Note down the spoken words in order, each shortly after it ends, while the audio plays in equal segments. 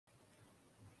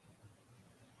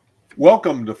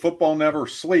Welcome to Football Never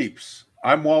Sleeps.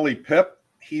 I'm Wally Pipp.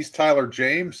 He's Tyler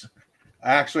James.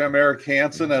 Actually, I'm Eric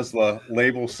Hansen. As the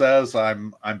label says,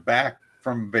 I'm back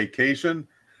from vacation.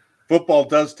 Football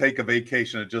does take a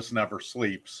vacation; it just never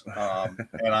sleeps.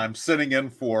 And I'm sitting in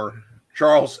for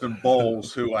Charleston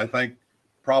Bowles, who I think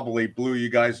probably blew you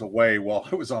guys away while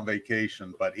I was on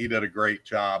vacation, but he did a great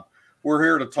job. We're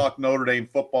here to talk Notre Dame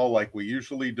football like we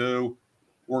usually do.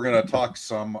 We're going to talk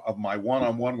some of my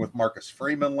one-on-one with Marcus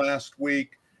Freeman last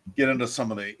week, get into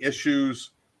some of the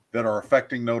issues that are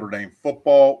affecting Notre Dame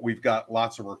football. We've got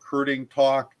lots of recruiting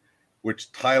talk,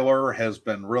 which Tyler has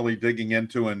been really digging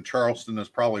into and Charleston is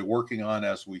probably working on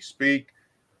as we speak.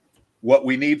 What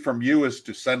we need from you is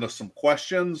to send us some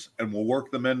questions, and we'll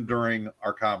work them in during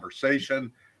our conversation.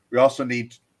 We also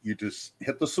need you to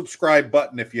hit the subscribe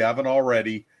button if you haven't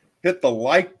already. Hit the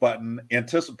like button,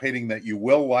 anticipating that you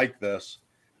will like this,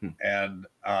 and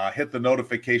hit the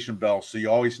notification bell so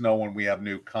you always know when we have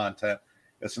new content.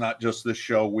 It's not just this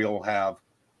show. We'll have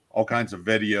all kinds of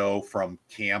video from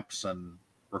camps and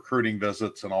recruiting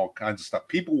visits and all kinds of stuff.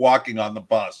 People walking on the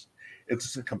bus.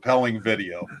 It's a compelling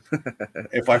video.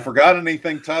 If I forgot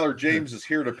anything, Tyler James is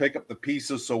here to pick up the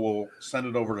pieces, so we'll send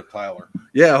it over to Tyler.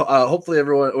 Yeah, hopefully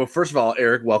everyone. Well, first of all,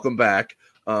 Eric, welcome back.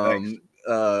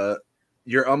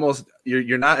 You're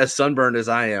not as sunburned as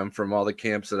I am from all the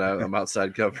camps that I'm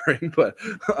outside covering, but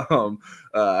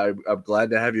I'm glad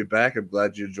to have you back. I'm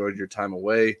glad you enjoyed your time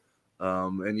away.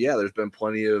 And yeah, there's been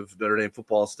plenty of Notre Dame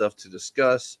football stuff to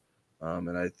discuss.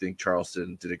 And I think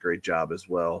Charleston did a great job as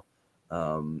well.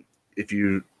 If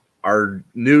you are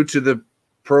new to the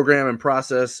program and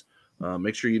process,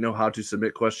 make sure you know how to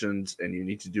submit questions, and you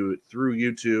need to do it through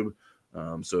YouTube.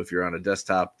 So if you're on a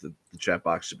desktop, the chat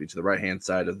box should be to the right-hand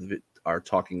side of our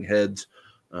talking heads.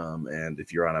 And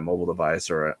if you're on a mobile device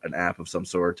or an app of some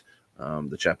sort,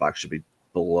 the chat box should be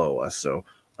below us. So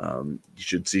you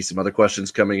should see some other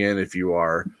questions coming in. If you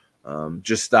are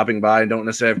just stopping by and don't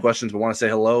necessarily have questions but want to say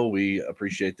hello, we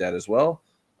appreciate that as well.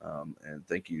 And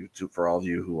thank you for all of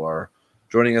you who are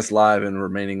joining us live and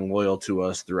remaining loyal to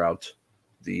us throughout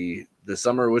the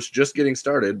summer, which is just getting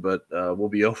started, but will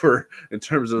be over in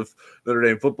terms of Notre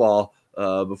Dame football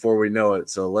before we know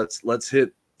it. So let's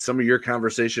hit some of your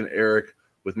conversation, Eric,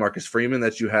 with Marcus Freeman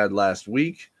that you had last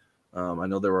week. I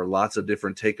know there were lots of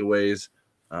different takeaways,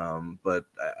 but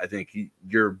I think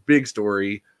your big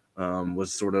story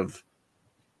was sort of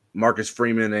Marcus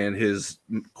Freeman and his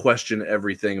question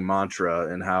everything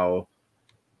mantra, and how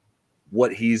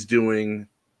what he's doing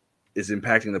is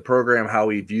impacting the program, how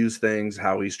he views things,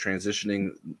 how he's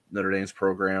transitioning Notre Dame's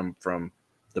program from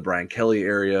the Brian Kelly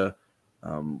area.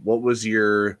 What was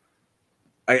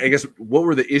what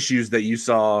were the issues that you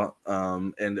saw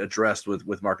and addressed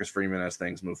with Marcus Freeman as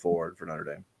things move forward for Notre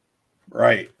Dame?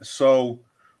 Right. So,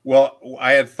 well,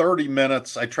 I had 30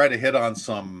 minutes. I tried to hit on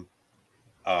some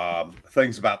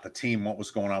things about the team, what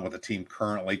was going on with the team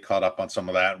currently, caught up on some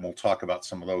of that, and we'll talk about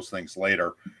some of those things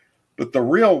later. But the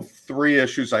real three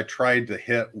issues I tried to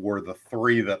hit were the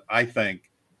three that I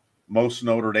think most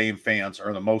Notre Dame fans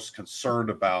are the most concerned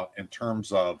about in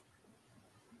terms of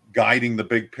guiding the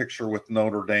big picture with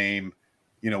Notre Dame,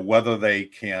 whether they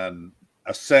can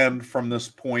ascend from this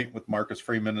point with Marcus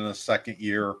Freeman in his second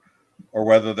year, or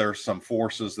whether there's some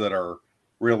forces that are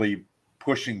really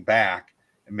pushing back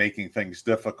and making things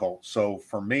difficult. So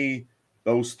for me,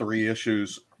 those three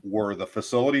issues were the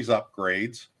facilities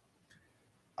upgrades,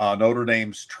 Notre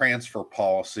Dame's transfer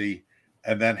policy,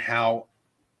 and then how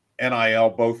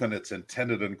NIL, both in its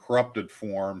intended and corrupted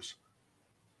forms,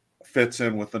 fits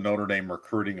in with the Notre Dame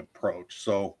recruiting approach.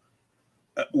 So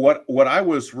what I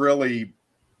was really,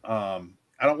 I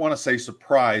don't want to say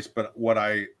surprised, but what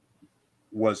I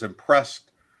was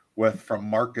impressed with from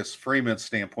Marcus Freeman's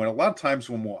standpoint, a lot of times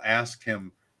when we'll ask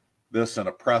him this in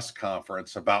a press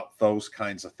conference about those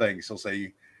kinds of things, he'll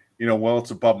say, well, it's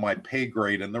above my pay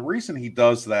grade. And the reason he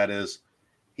does that is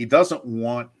he doesn't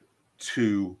want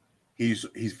to, he's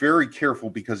very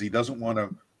careful because he doesn't want to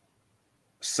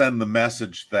send the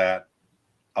message that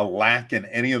a lack in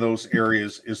any of those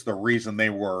areas is the reason they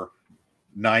were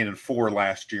 9-4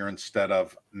 last year instead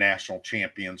of national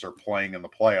champions or playing in the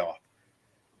playoff.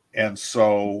 And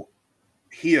so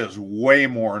he is way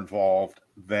more involved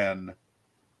than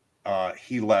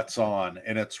he lets on.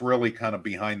 And it's really kind of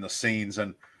behind the scenes.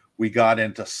 And we got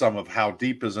into some of how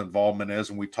deep his involvement is,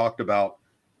 and we talked about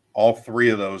all three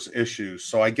of those issues.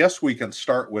 So I guess we can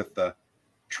start with the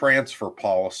transfer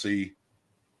policy.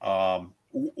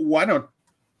 Why don't,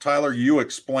 Tyler, you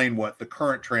explain what the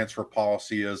current transfer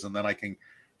policy is, and then I can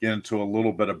get into a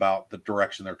little bit about the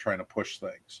direction they're trying to push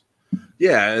things.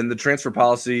 Yeah, and the transfer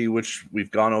policy, which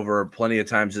we've gone over plenty of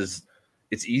times, is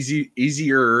it's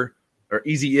easier or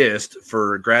easiest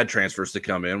for grad transfers to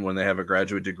come in when they have a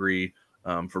graduate degree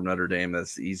from Notre Dame.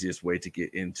 That's the easiest way to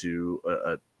get into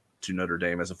to Notre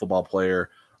Dame as a football player.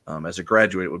 As a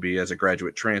graduate, it would be as a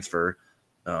graduate transfer.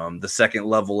 The second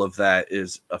level of that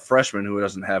is a freshman who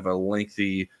doesn't have a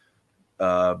lengthy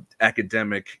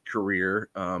academic career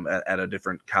at a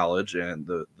different college, and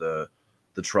the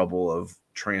trouble of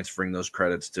transferring those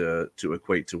credits to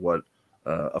equate to what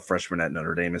a freshman at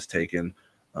Notre Dame has taken.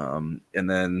 And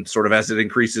then sort of as it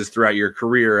increases throughout your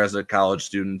career as a college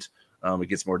student, it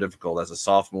gets more difficult. As a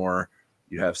sophomore,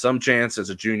 you have some chance. As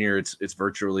a junior, it's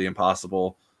virtually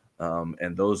impossible.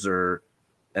 And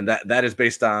that is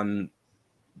based on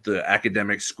the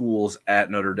academic schools at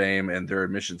Notre Dame and their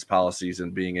admissions policies,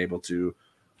 and being able to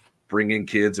bring in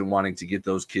kids and wanting to get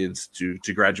those kids to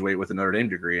graduate with a Notre Dame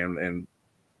degree and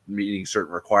meeting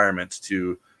certain requirements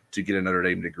to get a Notre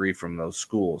Dame degree from those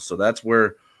schools. So that's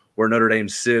where Notre Dame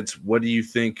sits. What do you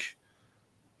think?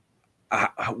 I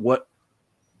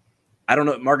don't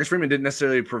know. Marcus Freeman didn't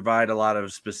necessarily provide a lot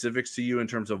of specifics to you in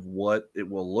terms of what it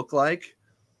will look like,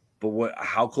 but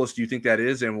how close do you think that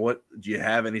is? And what do you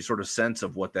have any sort of sense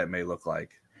of what that may look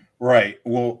like? Right.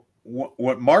 Well,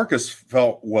 what Marcus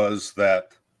felt was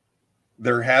that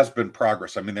there has been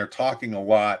progress. I mean, they're talking a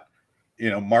lot.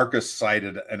 Marcus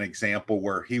cited an example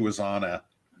where he was on a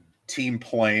team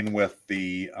plane with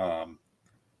the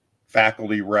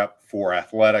faculty rep for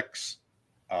athletics,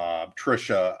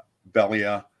 Tricia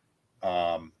Bellia.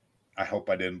 I hope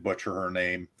I didn't butcher her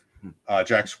name.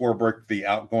 Jack Swarbrick, the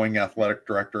outgoing athletic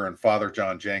director, and Father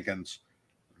John Jenkins,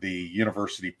 the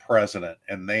university president.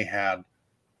 And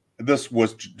this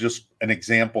was just an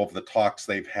example of the talks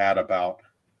they've had about,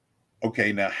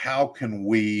 okay, now how can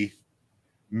we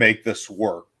make this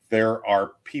work? There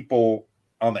are people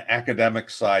on the academic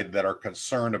side that are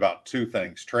concerned about two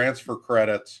things: transfer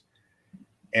credits,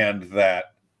 and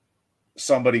that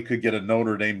somebody could get a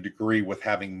Notre Dame degree with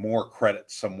having more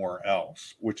credits somewhere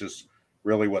else, which is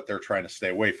really what they're trying to stay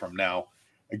away from. Now,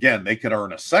 again, they could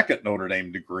earn a second Notre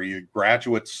Dame degree.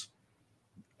 Graduate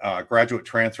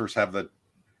transfers have the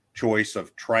choice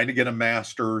of trying to get a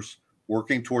master's,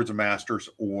 working towards a master's,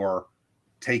 or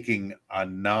taking a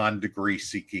non-degree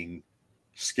seeking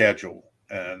schedule.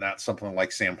 And that's something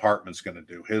like Sam Hartman's going to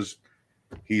do.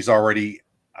 He's already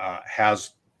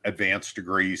has advanced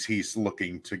degrees. He's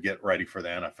looking to get ready for the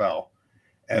NFL.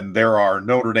 And there are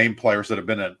Notre Dame players that have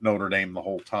been at Notre Dame the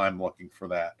whole time looking for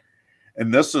that.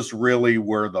 And this is really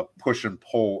where the push and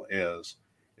pull is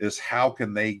how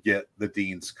can they get the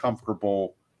deans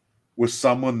comfortable with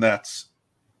someone that's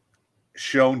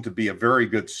shown to be a very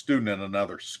good student in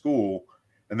another school,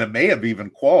 and that may have even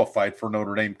qualified for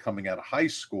Notre Dame coming out of high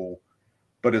school,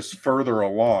 but is further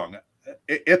along.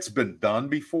 It's been done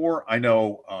before. I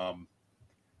know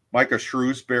Micah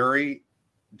Shrewsbury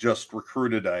just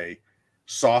recruited a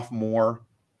sophomore,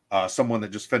 someone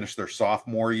that just finished their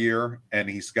sophomore year, and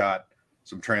he's got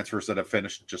some transfers that have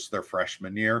finished just their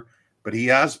freshman year, but he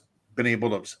has been able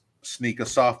to sneak a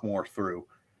sophomore through.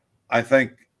 I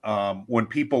think when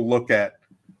people look at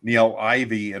Neil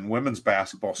Ivey and women's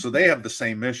basketball, so they have the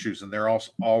same issues, and they're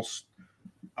all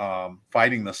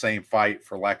fighting the same fight,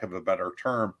 for lack of a better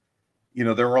term.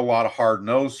 There were a lot of hard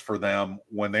no's for them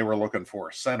when they were looking for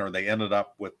a center. They ended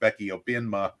up with Becky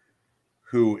Obinma,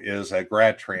 who is a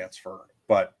grad transfer,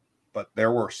 but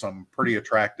there were some pretty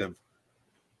attractive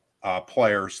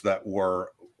players that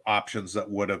were options that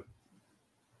would have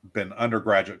been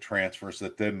undergraduate transfers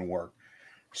that didn't work.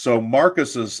 So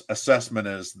Marcus's assessment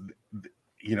is,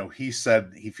 he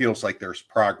said he feels like there's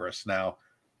progress. Now,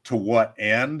 to what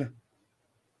end?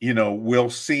 We'll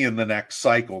see in the next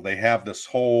cycle. They have this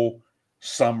whole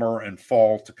summer and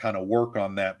fall to kind of work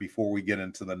on that before we get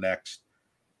into the next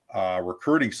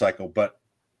recruiting cycle. But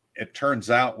it turns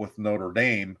out with Notre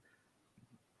Dame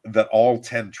that all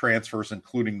 10 transfers,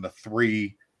 including the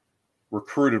 3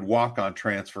 recruited walk-on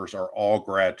transfers, are all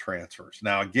grad transfers.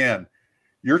 Now, again,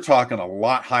 you're talking a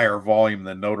lot higher volume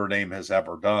than Notre Dame has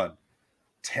ever done.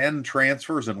 10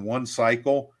 transfers in one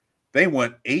cycle. They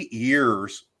went 8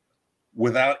 years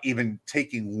without even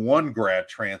taking one grad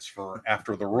transfer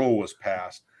after the rule was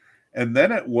passed. And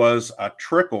then it was a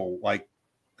trickle, like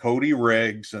Cody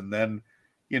Riggs, and then,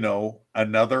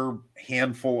 another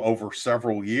handful over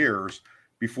several years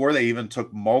before they even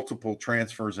took multiple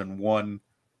transfers in one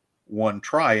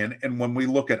try. And when we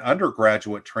look at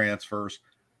undergraduate transfers,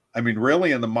 I mean,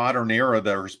 really in the modern era,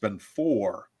 there's been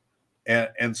 4.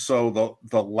 And so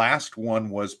the last one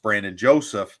was Brandon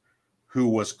Joseph, who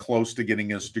was close to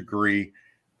getting his degree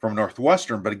from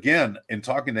Northwestern. But again, in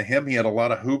talking to him, he had a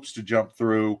lot of hoops to jump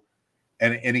through.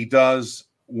 And he does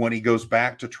when he goes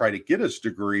back to try to get his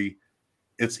degree,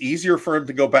 it's easier for him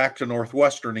to go back to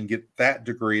Northwestern and get that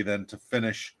degree than to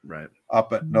finish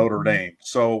up at Notre Dame.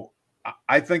 So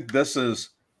I think this is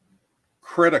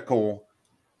critical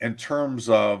in terms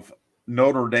of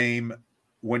Notre Dame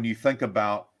when you think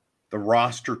about the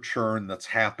roster churn that's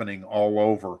happening all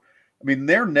over. I mean,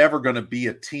 they're never going to be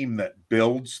a team that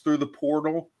builds through the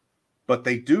portal, but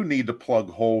they do need to plug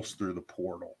holes through the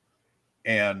portal.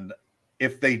 And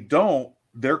if they don't,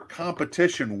 their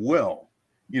competition will.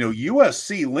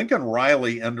 USC, Lincoln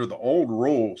Riley, under the old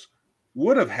rules,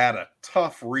 would have had a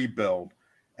tough rebuild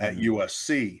at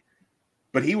USC,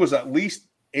 but he was at least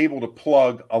able to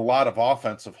plug a lot of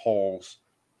offensive holes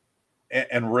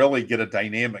and really get a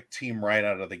dynamic team right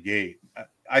out of the gate.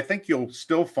 I think you'll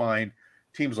still find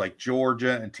teams like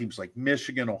Georgia and teams like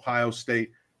Michigan, Ohio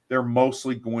State, they're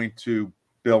mostly going to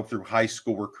build through high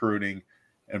school recruiting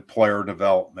and player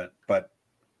development. But,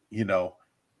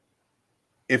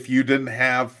 if you didn't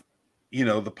have,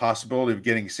 the possibility of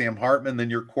getting Sam Hartman, then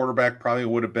your quarterback probably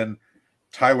would have been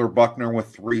Tyler Buckner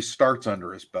with 3 starts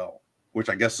under his belt, which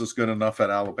I guess is good enough at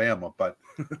Alabama, but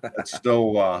it's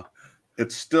still, not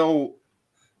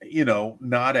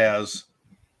as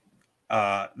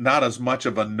much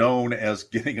of a known as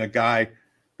getting a guy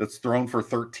that's thrown for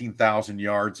 13,000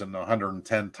 yards and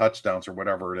 110 touchdowns or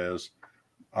whatever it is,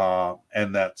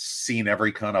 and that's seen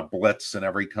every kind of blitz and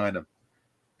every kind of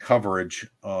coverage.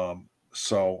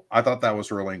 So I thought that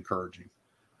was really encouraging.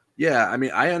 Yeah, I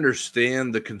mean, I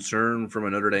understand the concern from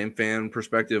a Notre Dame fan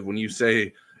perspective when you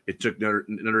say it took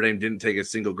Notre Dame didn't take a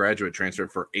single graduate transfer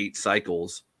for 8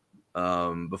 cycles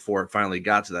before it finally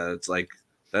got to that. It's like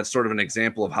that's sort of an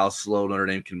example of how slow Notre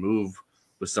Dame can move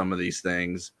with some of these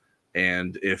things.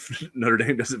 And if Notre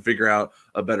Dame doesn't figure out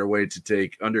a better way to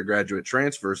take undergraduate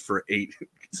transfers for 8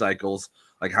 cycles,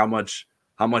 like how much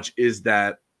is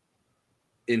that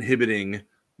inhibiting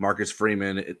Marcus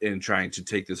Freeman in trying to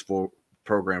take this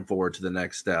program forward to the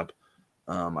next step?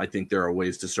 I think there are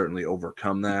ways to certainly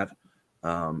overcome that.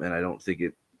 And I don't think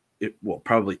it will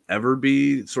probably ever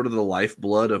be sort of the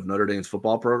lifeblood of Notre Dame's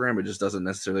football program. It just doesn't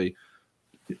necessarily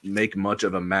make much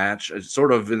of a match. It's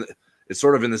sort of in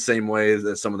the same way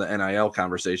that some of the NIL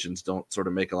conversations don't sort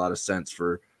of make a lot of sense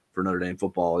for Notre Dame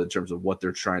football in terms of what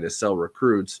they're trying to sell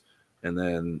recruits. And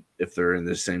then if they're in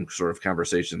the same sort of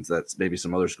conversations that maybe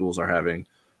some other schools are having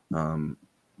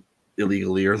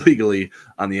illegally or legally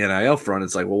on the NIL front,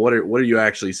 it's like, well, what are you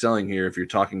actually selling here if you're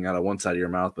talking out of one side of your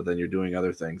mouth, but then you're doing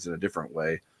other things in a different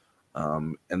way?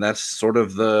 And that's sort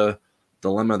of the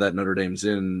dilemma that Notre Dame's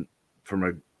in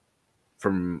from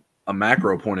a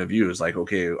macro point of view. Is like,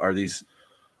 okay, are these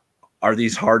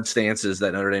hard stances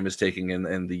that Notre Dame is taking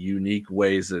and the unique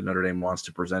ways that Notre Dame wants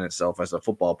to present itself as a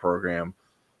football program,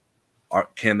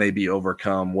 can they be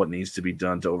overcome? What needs to be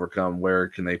done to overcome? Where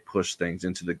can they push things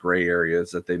into the gray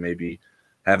areas that they maybe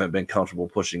haven't been comfortable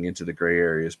pushing into the gray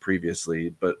areas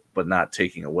previously, but not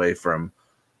taking away from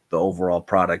the overall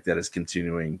product that is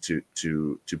continuing to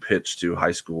pitch to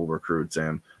high school recruits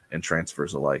and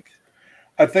transfers alike?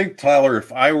 I think, Tyler,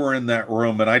 if I were in that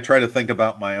room, and I try to think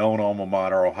about my own alma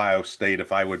mater, Ohio State,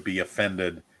 if I would be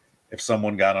offended if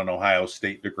someone got an Ohio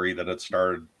State degree that had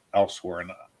started elsewhere.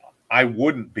 And I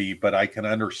wouldn't be, but I can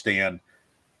understand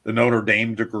the Notre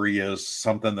Dame degree is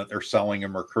something that they're selling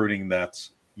and recruiting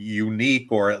that's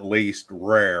unique or at least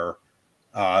rare,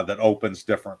 that opens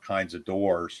different kinds of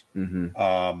doors.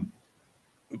 Mm-hmm.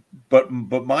 But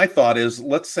my thought is,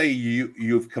 let's say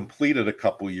you've completed a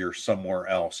couple years somewhere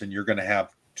else and you're going to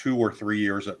have 2 or 3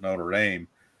 years at Notre Dame.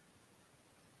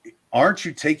 Aren't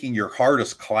you taking your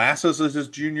hardest classes as a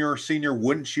junior or senior?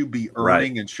 Wouldn't you be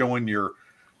earning and showing your?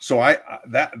 So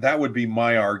that would be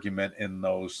my argument in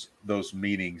those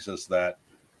meetings, is that,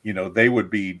 they would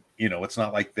be, it's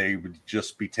not like they would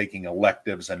just be taking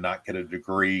electives and not get a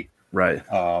degree. Right.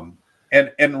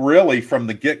 And really from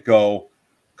the get-go,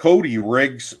 Cody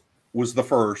Riggs was the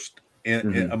first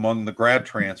among the grad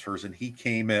transfers, and he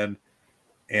came in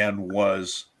and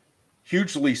was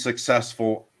hugely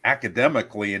successful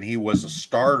academically, and he was a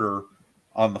starter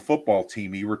on the football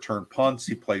team. He returned punts.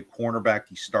 He played cornerback.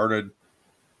 He started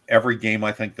every game,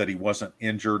 I think, that he wasn't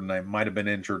injured, and I might have been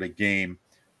injured a game.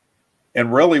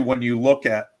 And really, when you look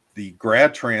at the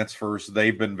grad transfers,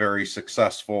 they've been very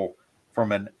successful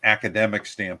from an academic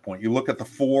standpoint. You look at the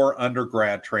 4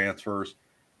 undergrad transfers.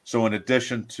 So in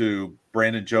addition to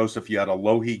Brandon Joseph, you had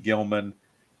Alohi Gilman,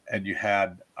 and you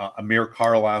had Amir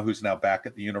Carlisle, who's now back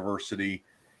at the university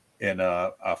in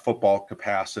a football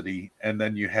capacity. And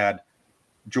then you had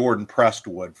Jordan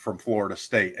Prestwood from Florida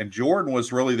State. And Jordan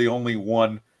was really the only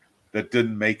one that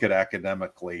didn't make it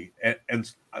academically.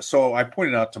 And so I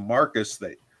pointed out to Marcus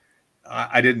that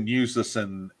I didn't use this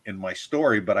in my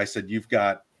story, but I said, you've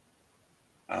got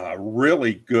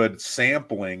really good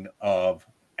sampling of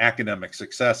academic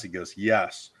success. He goes,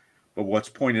 yes. But what's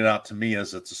pointed out to me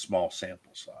is it's a small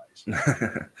sample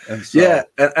size. And so, yeah.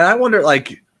 And I wonder,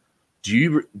 like,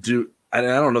 and I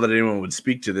don't know that anyone would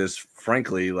speak to this,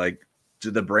 frankly, like,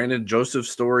 did the Brandon Joseph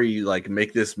story like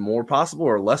make this more possible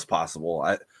or less possible?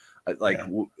 I like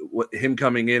what him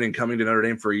coming in and coming to Notre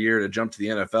Dame for a year to jump to the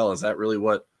NFL. Is that really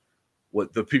what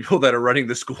the people that are running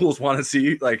the schools want to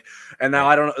see? Like, and now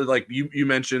I don't know, like you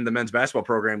mentioned the men's basketball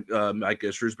program,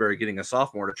 Micah Shrewsbury getting a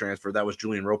sophomore to transfer. That was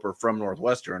Julian Roper from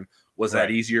Northwestern. Was that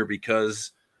easier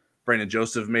because Brandon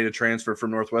Joseph made a transfer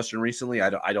from Northwestern recently? I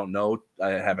don't know. I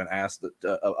haven't asked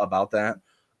about that.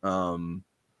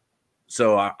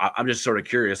 So I'm just sort of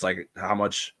curious, like how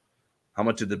much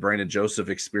did the Brandon Joseph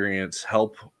experience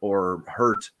help or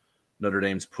hurt Notre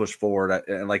Dame's push forward?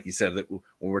 And like you said, that when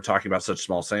we're talking about such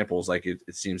small samples, like it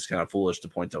seems kind of foolish to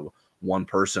point to one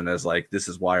person as like, this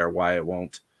is why or why it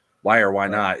won't, why or why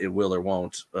not it will or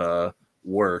won't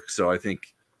work. So I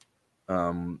think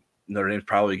Notre Dame's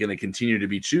probably going to continue to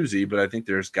be choosy, but I think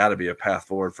there's got to be a path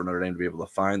forward for Notre Dame to be able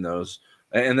to find those.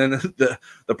 And then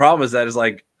the problem is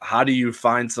like, how do you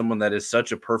find someone that is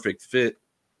such a perfect fit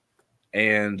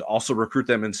and also recruit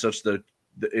them in such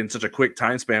a quick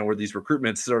time span where these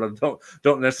recruitments sort of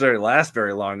don't necessarily last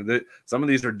very long? Some of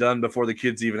these are done before the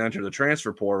kids even enter the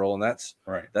transfer portal, and that's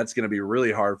going to be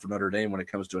really hard for Notre Dame when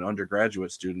it comes to an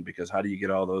undergraduate student, because how do you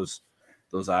get all those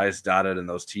I's dotted and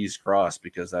those T's crossed?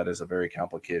 Because that is a very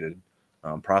complicated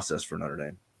process for Notre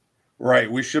Dame. Right.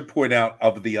 We should point out,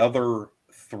 of the other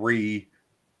 3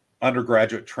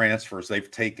 undergraduate transfers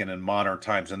they've taken in modern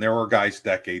times, and there were guys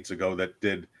decades ago that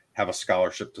did have a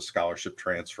scholarship to scholarship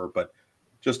transfer, but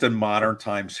just in modern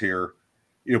times here,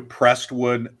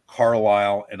 Prestwood,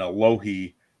 Carlisle, and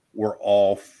Alohi were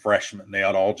all freshmen. They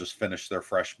had all just finished their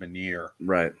freshman year.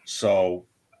 Right. So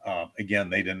again,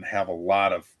 they didn't have a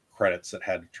lot of credits that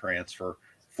had to transfer.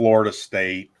 Florida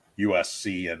State,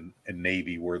 USC, and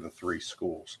Navy were the 3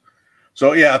 schools.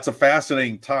 So yeah, it's a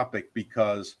fascinating topic,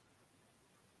 because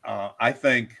I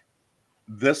think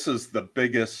this is the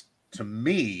biggest, to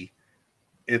me,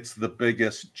 it's the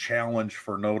biggest challenge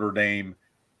for Notre Dame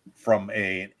from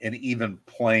an even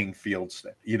playing field.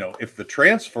 If the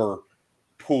transfer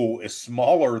pool is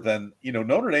smaller than,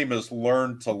 Notre Dame has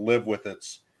learned to live with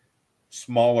its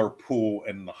smaller pool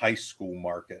in the high school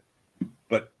market,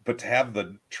 but to have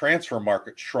the transfer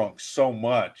market shrunk so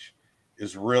much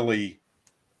is really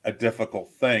a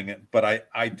difficult thing. But I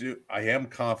am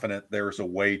confident there's a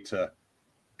way to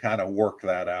kind of work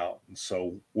that out, and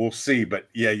so we'll see. But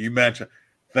yeah, you mentioned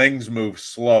things move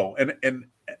slow, and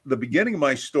the beginning of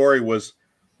my story was,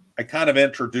 I kind of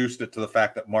introduced it to the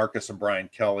fact that Marcus and Brian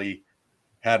Kelly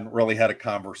hadn't really had a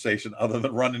conversation other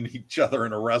than running each other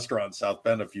in a restaurant in South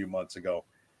Bend a few months ago.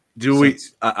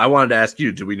 I wanted to ask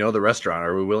you, do we know the restaurant?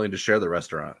 Are we willing to share the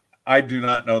restaurant? I do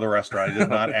not know the restaurant. I did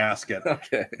not ask it.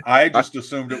 Okay. I just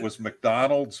assumed it was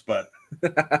McDonald's, but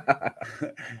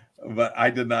I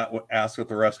did not ask at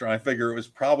the restaurant. I figure it was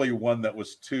probably one that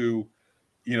was too,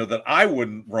 that I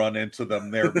wouldn't run into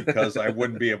them there, because I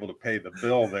wouldn't be able to pay the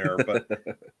bill there. But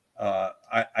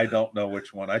I don't know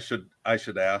which one. I should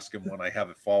ask him when I have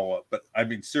a follow up. But I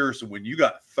mean, seriously, when you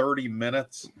got 30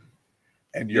 minutes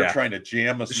and you're trying to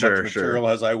jam as much material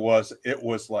as I was, it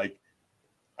was like,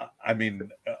 I mean,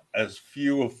 as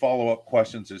few of follow-up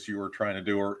questions as you were trying to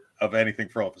do, or of anything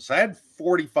for office. I had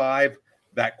 45,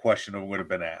 that question would have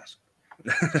been asked.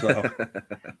 So,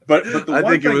 but I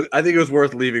think it was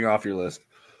worth leaving off your list.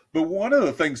 But one of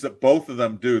the things that both of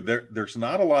them do, there's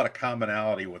not a lot of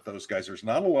commonality with those guys. There's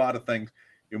not a lot of things.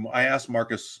 I asked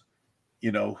Marcus,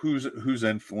 who's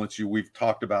influenced you? We've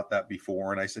talked about that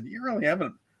before, and I said, you really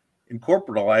haven't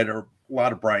incorporated a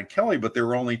lot of Brian Kelly, but they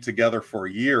were only together for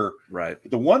a year. Right.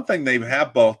 The one thing they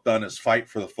have both done is fight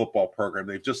for the football program.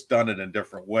 They've just done it in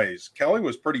different ways. Kelly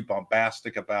was pretty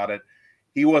bombastic about it.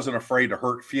 He wasn't afraid to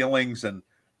hurt feelings and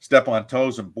step on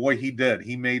toes, and boy, he did.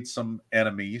 He made some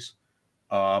enemies,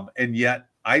 and yet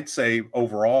I'd say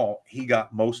overall he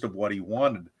got most of what he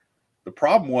wanted. The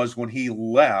problem was when he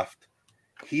left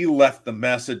the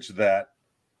message that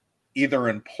either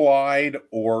implied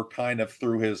or kind of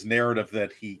through his narrative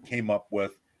that he came up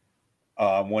with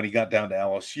when he got down to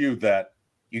LSU, that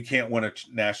you can't win a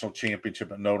national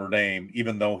championship at Notre Dame,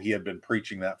 even though he had been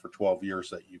preaching that for 12 years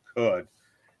that you could,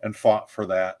 and fought for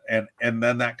that. And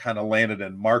then that kind of landed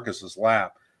in Marcus's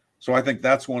lap. So I think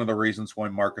that's one of the reasons why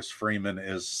Marcus Freeman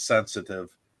is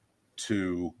sensitive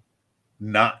to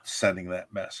not sending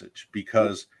that message,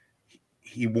 because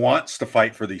he wants to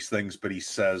fight for these things, but he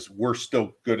says, we're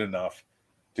still good enough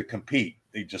to compete.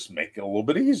 They just make it a little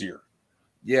bit easier.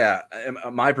 Yeah,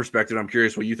 my perspective, I'm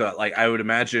curious what you thought. Like, I would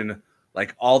imagine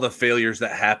like all the failures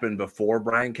that happened before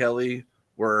Brian Kelly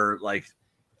were like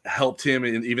helped him,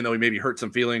 and even though he maybe hurt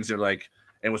some feelings or like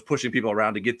and was pushing people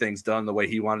around to get things done the way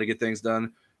he wanted to get things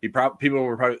done. People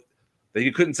were probably they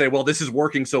couldn't say, well, this is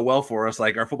working so well for us.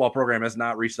 Like our football program has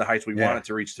not reached the heights we want it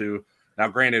to reach to. Now,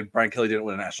 granted, Brian Kelly didn't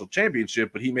win a national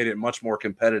championship, but he made it much more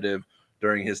competitive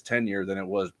during his tenure than it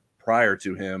was prior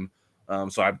to him.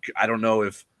 So I don't know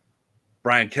if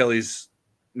Brian Kelly's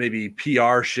maybe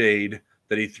PR shade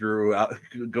that he threw out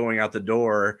going out the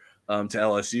door to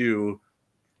LSU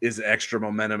is extra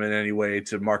momentum in any way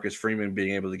to Marcus Freeman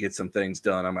being able to get some things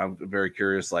done. I'm very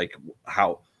curious, like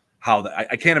how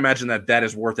I can't imagine that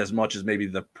is worth as much as maybe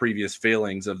the previous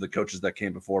failings of the coaches that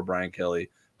came before Brian Kelly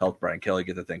helped Brian Kelly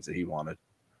get the things that he wanted.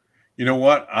 You know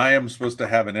what? I am supposed to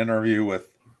have an interview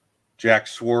with Jack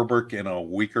Swarbrick in a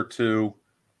week or two.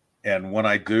 And when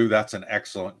I do, that's an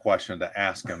excellent question to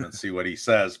ask him and see what he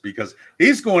says, because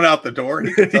he's going out the door.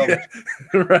 He can tell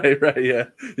right. Yeah.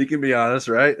 He can be honest,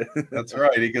 right? That's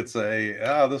right. He could say,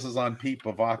 this is on Pete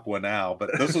Bavacqua now, but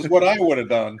this is what I would have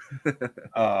done.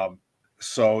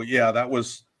 So yeah,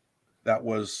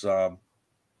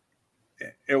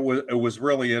 it was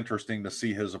really interesting to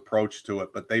see his approach to it,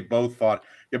 but they both thought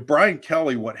if Brian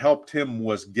Kelly, what helped him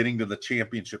was getting to the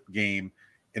championship game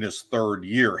in his third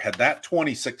year. Had that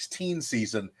 2016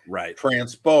 season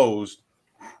transposed,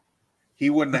 he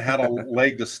wouldn't have had a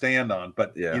leg to stand on.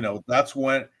 But that's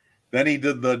when then he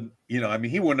did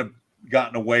he wouldn't have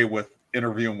gotten away with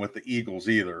interviewing with the Eagles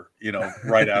either,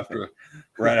 right after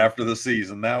the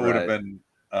season. That would have been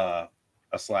a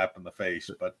slap in the face,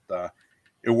 but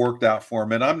it worked out for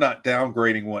him. And I'm not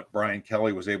downgrading what Brian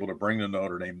Kelly was able to bring to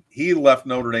Notre Dame. He left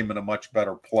Notre Dame in a much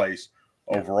better place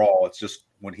overall. It's just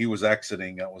when he was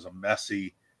exiting, that was a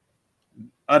messy,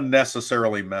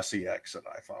 unnecessarily messy exit,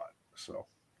 I thought.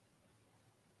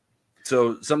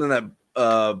 So something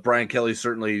that Brian Kelly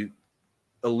certainly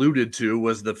alluded to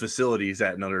was the facilities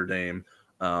at Notre Dame,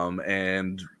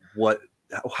 and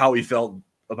how he felt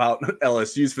about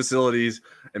LSU's facilities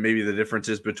and maybe the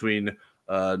differences between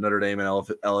Notre Dame and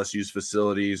LSU's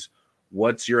facilities.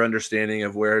 What's your understanding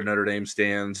of where Notre Dame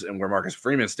stands and where Marcus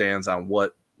Freeman stands on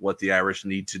what the Irish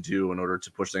need to do in order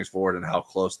to push things forward and how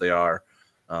close they are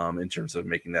in terms of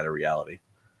making that a reality?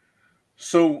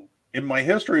 So in my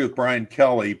history with Brian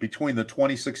Kelly, between the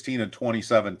 2016 and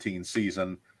 2017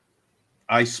 season,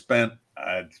 I spent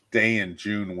a day in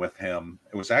June with him.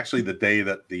 It was actually the day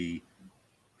that the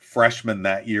freshmen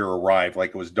that year arrived.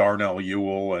 Like it was Darnell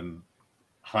Ewell and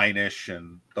Heinisch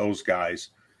and those guys.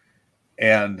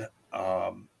 And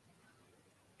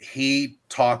he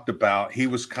talked about, he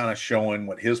was kind of showing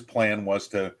what his plan was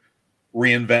to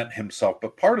reinvent himself.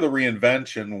 But part of the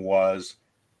reinvention was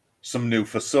some new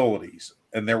facilities.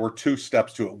 And there were two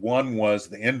steps to it. One was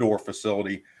the indoor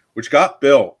facility, which got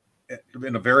built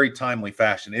in a very timely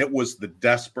fashion. It was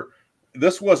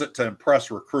this wasn't to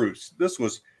impress recruits. This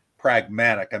was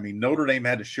pragmatic. I mean, Notre Dame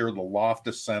had to share the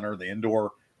Loftus Center, the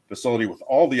indoor facility, with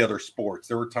all the other sports.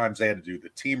 There were times they had to do the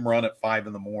team run at 5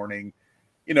 a.m,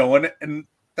 and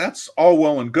that's all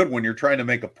well and good when you're trying to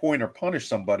make a point or punish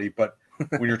somebody. But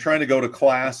when you're trying to go to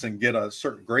class and get a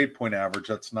certain grade point average,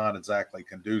 that's not exactly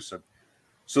conducive.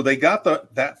 So they got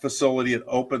that facility. It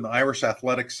opened. The Irish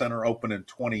Athletic Center opened in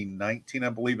 2019, I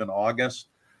believe, in August.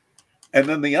 And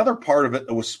then the other part of it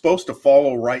that was supposed to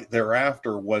follow right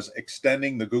thereafter was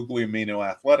extending the Guglielmino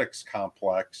Athletics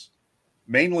Complex,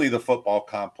 mainly the football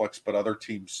complex, but other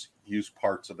teams use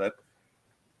parts of it,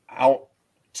 out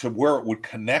to where it would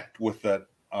connect with that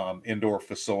indoor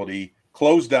facility,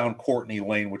 close down Courtney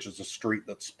Lane, which is a street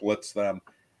that splits them.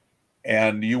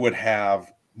 And you would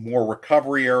have more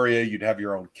recovery area. You'd have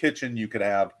your own kitchen. You could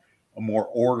have a more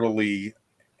orderly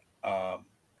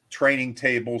training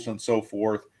tables and so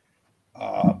forth.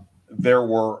 There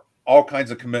were all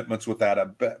kinds of commitments with that, a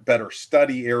better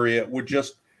study area. It would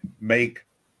just make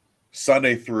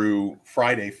Sunday through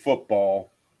Friday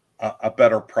football a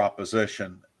better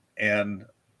proposition. And,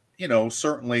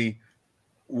 certainly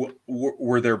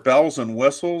were there bells and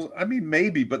whistles? I mean,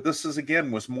 maybe, but this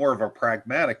was more of a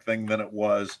pragmatic thing than it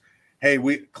was, hey,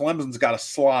 Clemson's got a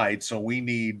slide, so we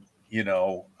need,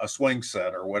 a swing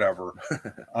set or whatever.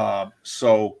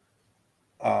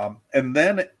 And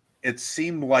then it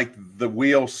seemed like the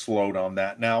wheels slowed on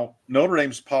that. Now, Notre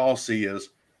Dame's policy is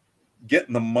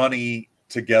getting the money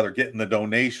together, getting the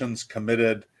donations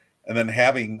committed, and then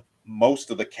having most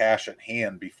of the cash at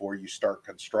hand before you start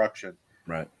construction.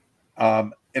 Right.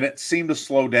 And it seemed to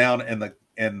slow down, and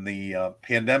the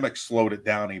pandemic slowed it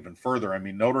down even further. I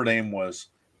mean, Notre Dame was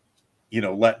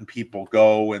letting people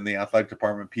go in the athletic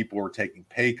department. People were taking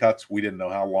pay cuts. We didn't know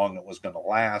how long it was going to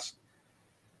last.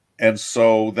 And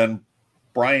so then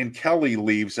Brian Kelly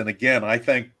leaves. And again, I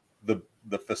think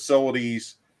the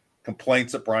facilities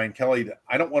complaints at Brian Kelly,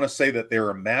 I don't want to say that they're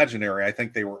imaginary. I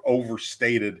think they were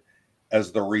overstated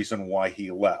as the reason why he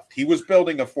left. He was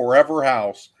building a forever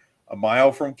house a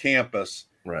mile from campus.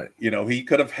 Right. He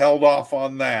could have held off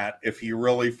on that if he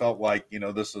really felt like,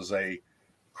 this is a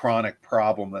chronic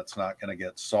problem that's not going to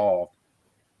get solved.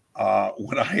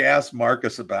 When I asked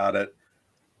Marcus about it,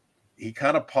 he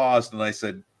kind of paused and I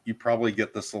said, "You probably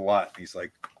get this a lot." And he's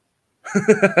like,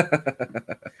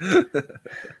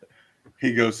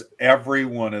 he goes, "Every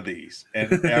one of these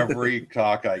and every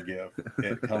talk I give,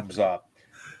 it comes up."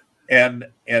 And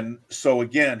so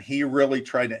again, he really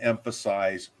tried to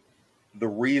emphasize the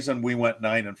reason we went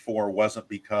 9-4 wasn't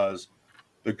because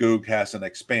the Goog hasn't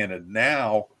expanded.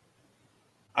 Now,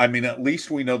 I mean, at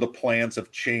least we know the plans have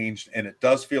changed, and it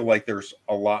does feel like there's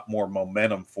a lot more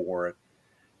momentum for it.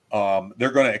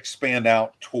 They're going to expand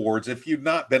out towards, if you've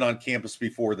not been on campus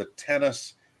before, the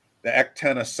EC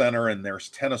Tennis Center, and there's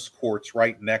tennis courts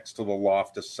right next to the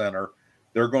Loftus Center.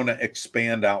 They're going to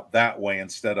expand out that way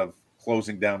instead of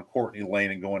closing down Courtney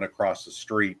Lane and going across the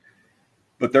street.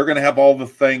 But they're going to have all the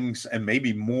things and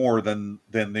maybe more than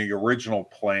the original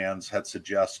plans had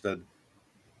suggested.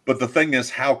 But the thing is,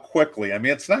 how quickly? I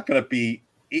mean, it's not going to be,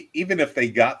 even if they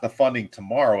got the funding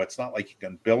tomorrow, it's not like you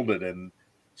can build it in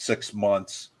 6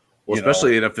 months. Well,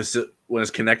 especially when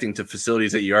it's connecting to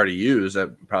facilities that you already use,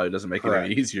 that probably doesn't make it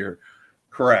any easier.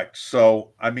 Correct. So,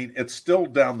 I mean, it's still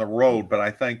down the road, but I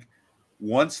think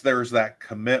once there's that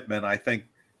commitment, I think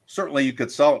certainly you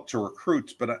could sell it to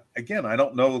recruits. But again, I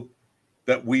don't know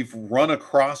that we've run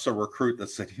across a recruit that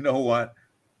said, "You know what?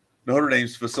 Notre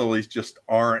Dame's facilities just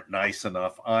aren't nice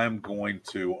enough. I'm going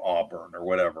to Auburn," or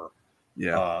whatever.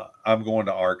 Yeah. I'm going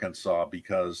to Arkansas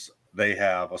because they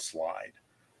have a slide.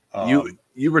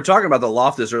 You were talking about the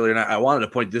Loftus earlier, and I wanted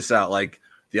to point this out. Like,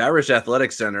 the Irish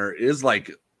Athletic Center is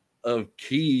like a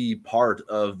key part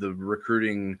of the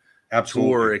recruiting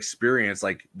tour experience.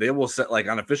 Like, they will set, like,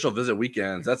 on official visit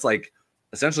weekends, that's like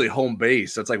essentially home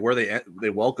base. That's like where they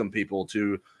welcome people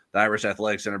to the Irish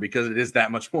Athletic Center, because it is that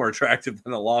much more attractive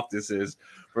than the Loftus is.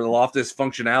 For the Loftus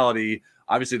functionality,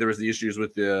 obviously there was the issues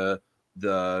with the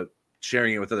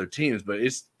sharing it with other teams, but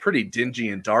it's pretty dingy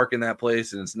and dark in that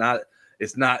place, and it's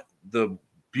not the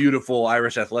beautiful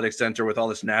Irish Athletic Center with all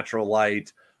this natural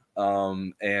light.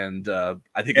 I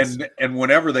think and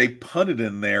whenever they put it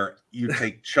in there, you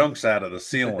take chunks out of the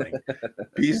ceiling.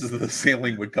 Pieces of the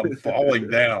ceiling would come falling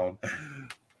down.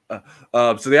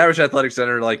 So the Irish Athletic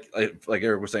Center, like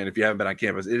Eric was saying, if you haven't been on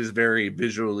campus, it is very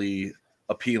visually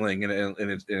appealing, and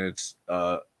it's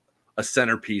a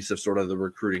centerpiece of sort of the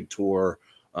recruiting tour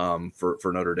for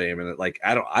Notre Dame. And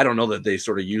I don't know that they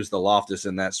sort of use the Loftus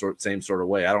in that same sort of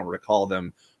way. I don't recall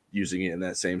them using it in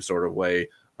that same sort of way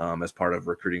as part of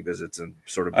recruiting visits and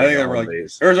sort of. I think they're like,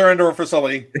 "Here's our indoor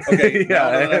facility. Okay,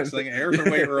 yeah. Now the next thing. Here's our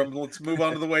weight room. Let's move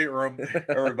on to the weight room.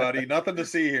 Everybody, nothing to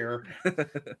see here."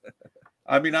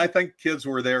 I mean, I think kids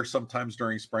were there sometimes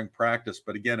during spring practice,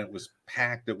 but again, it was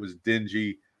packed. It was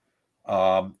dingy.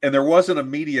 And there wasn't a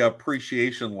media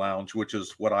appreciation lounge, which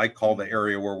is what I call the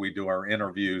area where we do our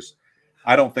interviews.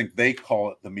 I don't think they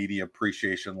call it the media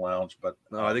appreciation lounge, but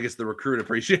no, I think it's the recruit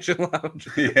appreciation lounge.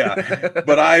 Yeah,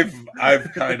 but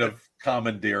I've kind of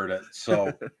commandeered it.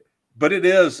 So, but it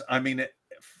is, I mean,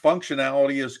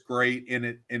 functionality is great, and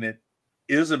it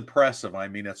is impressive. I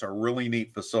mean, it's a really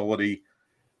neat facility,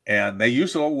 and they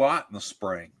use it a lot in the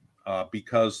spring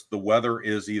because the weather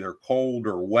is either cold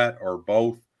or wet or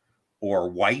both or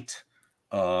white,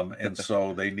 and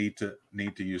so they need to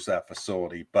use that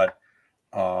facility. But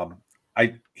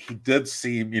he did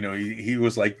seem, he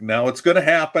was like, "No, it's going to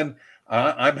happen.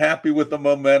 I'm happy with the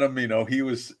momentum."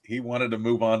 He wanted to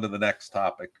move on to the next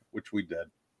topic, which we did.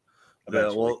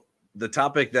 Well, the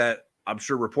topic that I'm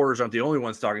sure reporters aren't the only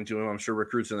ones talking to him, I'm sure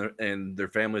recruits and their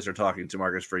families are talking to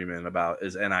Marcus Freeman about,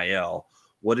 is NIL.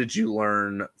 What did you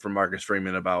learn from Marcus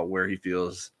Freeman about where he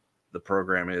feels the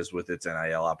program is with its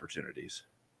NIL opportunities?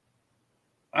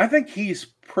 I think he's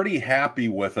pretty happy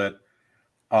with it.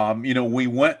 We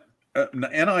went,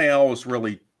 NIL is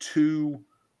really 2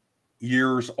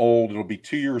 years old. It'll be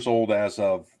 2 years old as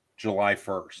of July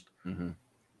 1st.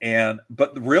 Mm-hmm.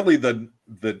 But really the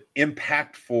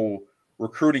impactful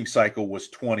recruiting cycle was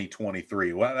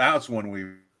 2023. Well, that's when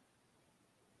we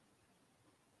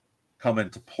come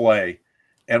into play.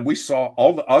 And we saw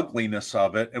all the ugliness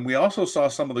of it. And we also saw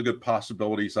some of the good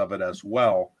possibilities of it as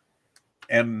well.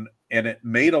 And it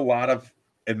made a lot of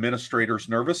administrators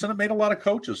nervous, and it made a lot of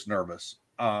coaches nervous.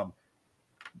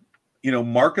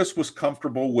 Marcus was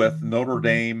comfortable with Notre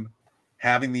Dame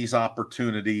having these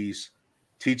opportunities,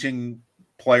 teaching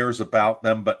players about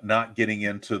them, but not getting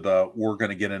into we're going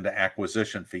to get into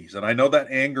acquisition fees. And I know that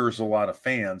angers a lot of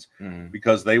fans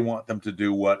because they want them to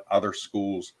do what other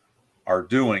schools are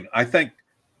doing. I think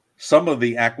some of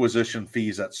the acquisition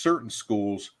fees at certain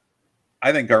schools,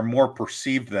 I think, are more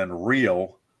perceived than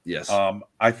real. Yes.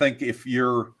 I think if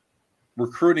you're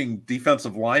recruiting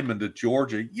defensive linemen to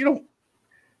Georgia, do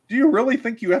you really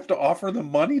think you have to offer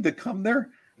them money to come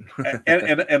there?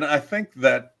 and I think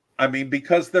that,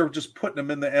 because they're just putting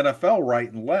them in the NFL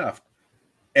right and left.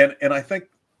 And I think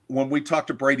when we talked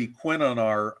to Brady Quinn on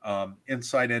our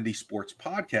Inside ND Sports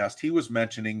podcast, he was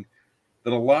mentioning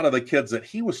that a lot of the kids that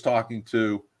he was talking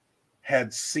to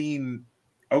had seen,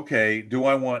 okay, do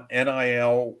I want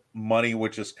NIL money,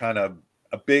 which is kind of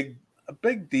a big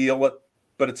deal,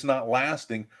 but it's not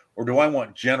lasting, or do I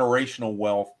want generational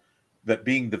wealth that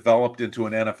being developed into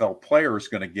an NFL player is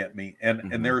going to get me?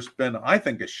 And there's been, I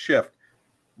think, a shift.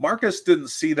 Marcus didn't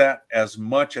see that as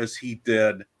much as he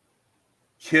did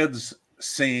kids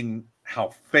seeing how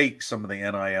fake some of the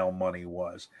NIL money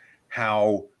was,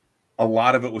 how a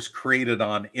lot of it was created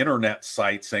on internet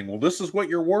sites saying, well, this is what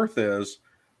your worth is,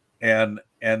 and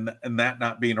that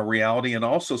not being a reality. And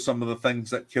also some of the things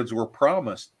that kids were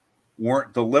promised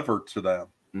weren't delivered to them.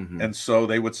 And so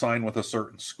they would sign with a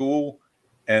certain school,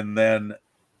 and then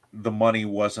the money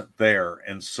wasn't there.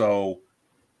 And so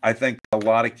I think a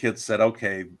lot of kids said,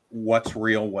 okay, what's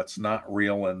real, what's not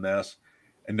real in this?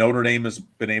 And Notre Dame has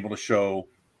been able to show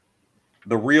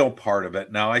the real part of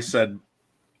it. Now, I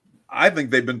think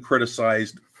they've been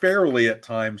criticized fairly at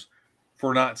times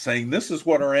for not saying this is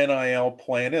what our NIL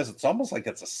plan is. It's almost like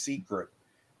it's a secret.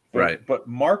 Right. But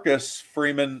Marcus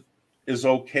Freeman is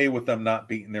okay with them not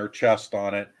beating their chest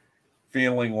on it,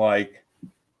 feeling like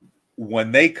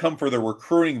when they come for the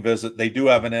recruiting visit, they do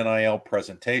have an NIL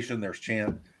presentation. There's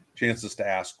chances to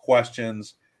ask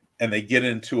questions, and they get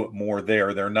into it more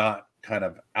there. They're not kind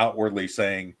of outwardly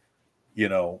saying,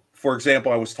 for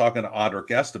example, I was talking to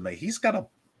Audric Estime. He's got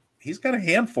a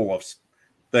handful of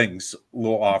things,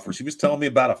 little offers. He was telling me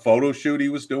about a photo shoot he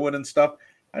was doing and stuff.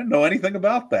 I didn't know anything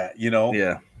about that,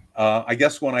 Yeah. I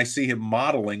guess when I see him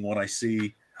modeling, when I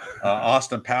see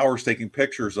Austin Powers taking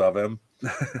pictures of him,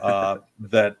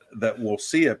 that we'll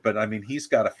see it. But he's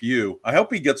got a few. I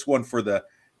hope he gets one for the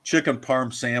chicken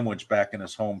parm sandwich back in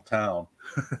his hometown,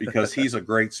 because he's a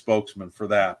great spokesman for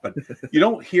that. But you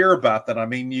don't hear about that.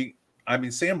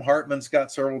 Sam Hartman's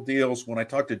got several deals. When I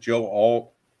talked to Joe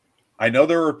Alt, I know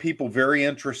there are people very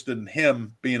interested in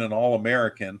him being an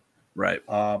All-American. Right.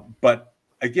 But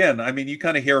again, you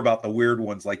kind of hear about the weird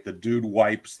ones, like the dude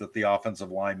wipes that the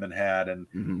offensive lineman had,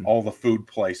 and all the food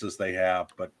places they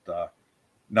have, but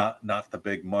not the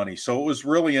big money. So it was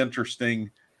really interesting.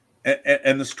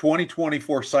 And this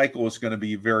 2024 cycle is going to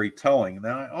be very telling.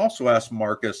 Now, I also asked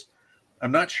Marcus,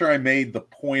 I'm not sure I made the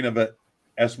point of it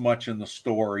as much in the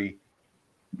story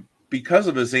because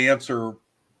of his answer.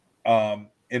 And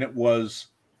it was,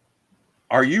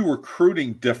 are you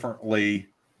recruiting differently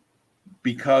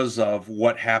because of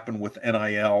what happened with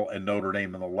NIL and Notre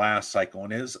Dame in the last cycle?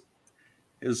 And his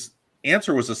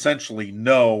answer was essentially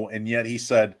no. And yet he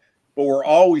said, but we're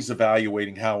always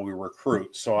evaluating how we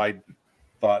recruit. So I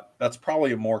thought that's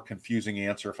probably a more confusing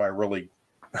answer if I really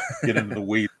get into the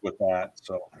weeds with that.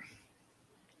 So,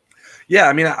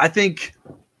 yeah, I think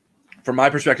from my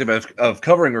perspective of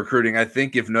covering recruiting, I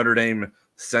think if Notre Dame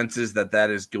senses that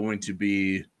is going to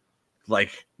be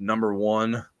like number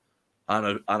one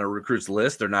on a recruit's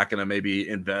list, they're not going to maybe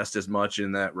invest as much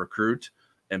in that recruit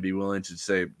and be willing to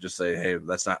say, hey,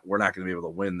 we're not going to be able to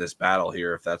win this battle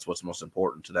here if that's what's most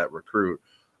important to that recruit,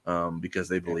 because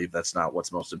they believe that's not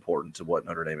what's most important to what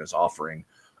Notre Dame is offering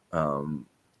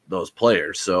those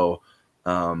players. So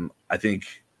I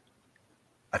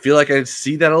feel like I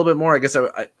see that a little bit more. I guess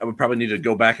I would probably need to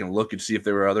go back and look and see if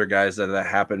there were other guys that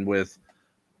happened with.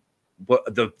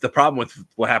 But the problem with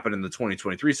what happened in the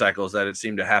 2023 cycle is that it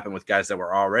seemed to happen with guys that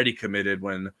were already committed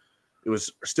when it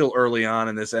was still early on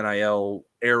in this NIL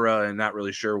era and not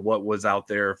really sure what was out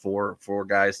there for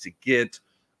guys to get,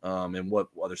 and what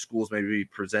other schools may be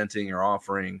presenting or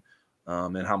offering,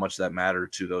 and how much that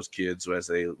mattered to those kids as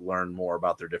they learn more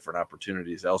about their different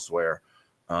opportunities elsewhere.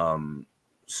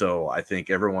 So I think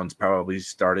everyone's probably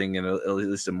starting in at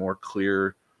least a more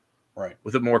clear, right,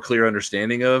 with a more clear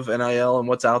understanding of NIL and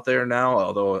what's out there now.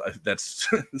 Although that's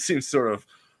seems sort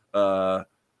of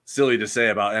silly to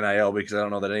say about NIL, because I don't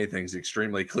know that anything's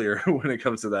extremely clear when it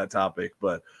comes to that topic.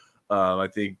 But I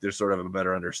think there's sort of a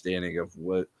better understanding of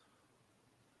what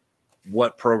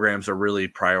programs are really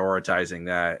prioritizing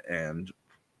that, and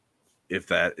if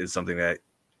that is something that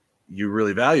you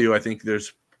really value, I think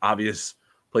there's obvious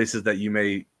places that you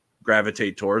may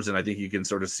gravitate towards. And I think you can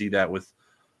sort of see that with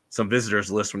some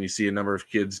visitors list when you see a number of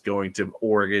kids going to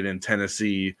Oregon and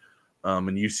Tennessee and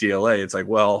UCLA. It's like,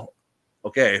 well,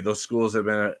 okay, those schools have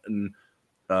been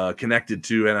connected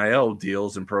to NIL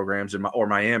deals and programs or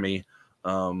Miami.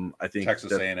 I think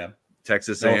Texas A&M.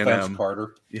 Texas No A&M. offense,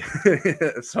 Carter.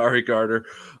 Sorry, Carter.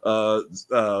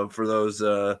 For those,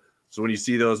 so when you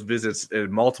see those visits,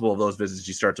 multiple of those visits,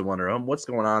 you start to wonder, what's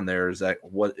going on there? Is that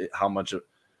how much of?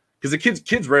 Because the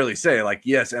kids rarely say like,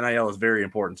 yes, NIL is very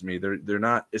important to me. They're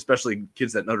not, especially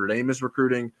kids that Notre Dame is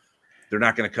recruiting. They're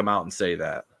not going to come out and say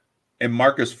that. And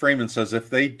Marcus Freeman says if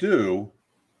they do,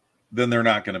 then they're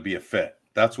not going to be a fit.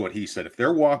 That's what he said. If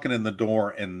they're walking in the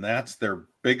door and that's their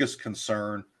biggest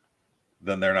concern,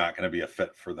 then they're not going to be a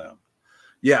fit for them.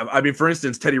 Yeah, I mean, for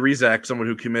instance, Teddy Rizak, someone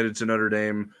who committed to Notre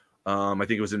Dame, I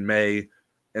think it was in May,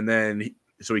 and then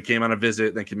so he came on a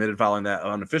visit, then committed following that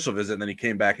unofficial visit, and then he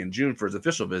came back in June for his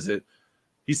official visit.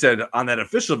 He said on that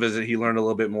official visit, he learned a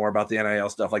little bit more about the NIL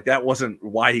stuff. Like that wasn't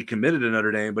why he committed to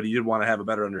Notre Dame, but he did want to have a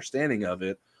better understanding of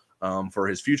it for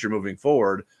his future moving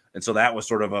forward. And so that was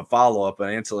sort of a follow-up, an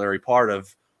ancillary part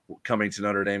of coming to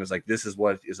Notre Dame is like, this is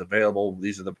what is available.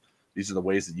 These are the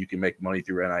ways that you can make money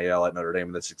through NIL at Notre Dame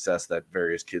and the success that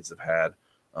various kids have had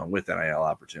with NIL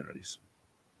opportunities.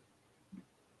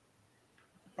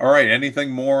 All right.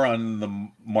 Anything more on the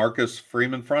Marcus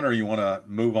Freeman front, or you want to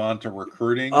move on to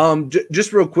recruiting?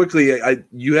 Just real quickly,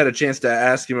 you had a chance to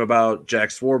ask him about Jack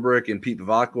Swarbrick and Pete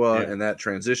Bavacqua and that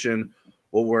transition.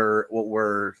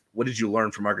 What did you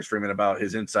learn from Marcus Freeman about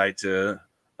his insight to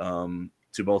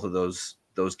both of those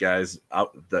guys,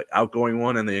 the outgoing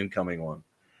one and the incoming one?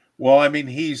 Well, I mean,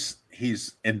 he's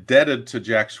indebted to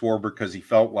Jack Swarbrick because he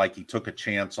felt like he took a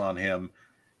chance on him.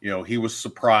 You know, he was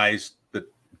surprised that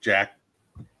Jack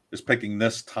is picking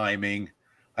this timing.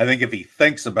 I think if he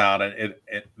thinks about it,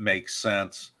 it makes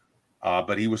sense.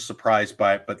 But he was surprised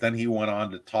by it. But then he went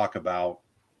on to talk about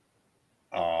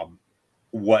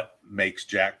what makes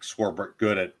Jack Swarbrick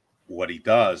good at what he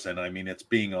does. And I mean, it's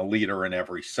being a leader in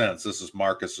every sense. This is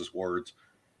Marcus's words.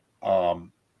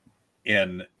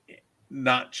 In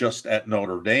not just at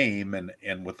Notre Dame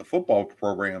and with the football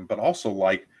program, but also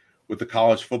like with the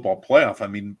college football playoff. I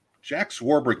mean, Jack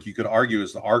Swarbrick, you could argue,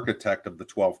 is the architect of the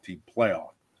 12-team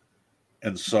playoff.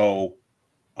 And so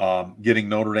getting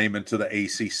Notre Dame into the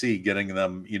ACC, getting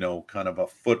them, you know, kind of a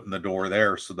foot in the door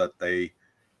there so that they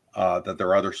that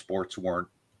their other sports weren't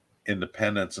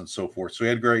independents and so forth. So he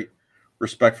had great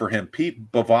respect for him.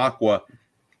 Pete Bavacqua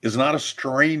is not a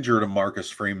stranger to Marcus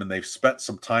Freeman. They've spent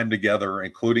some time together,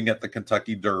 including at the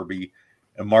Kentucky Derby.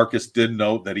 And Marcus did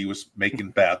note that he was making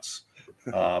bets.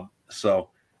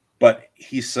 But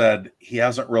he said he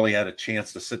hasn't really had a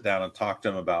chance to sit down and talk to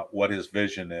him about what his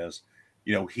vision is.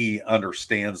 You know, he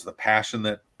understands the passion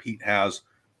that Pete has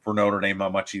for Notre Dame, how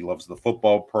much he loves the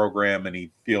football program, and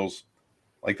he feels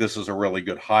like this is a really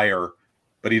good hire.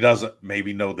 But he doesn't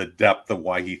maybe know the depth of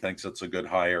why he thinks it's a good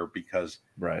hire because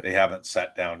they haven't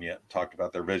sat down yet and talked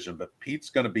about their vision. But Pete's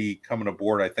going to be coming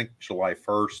aboard, I think, July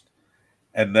 1st.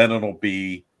 And then it'll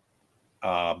be,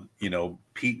 you know,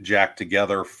 Pete and Jack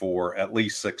together for at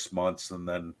least 6 months. And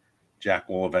then Jack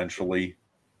will eventually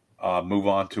move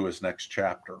on to his next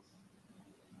chapter.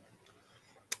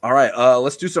 All right.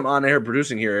 Let's do some on-air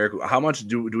producing here, Eric. How much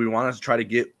do we want to try to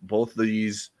get both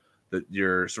these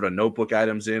your sort of notebook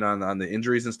items in on the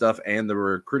injuries and stuff and the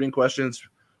recruiting questions?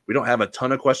 We don't have a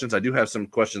ton of questions. I do have some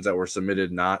questions that were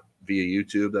submitted not via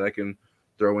YouTube that I can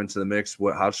throw into the mix.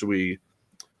 How should we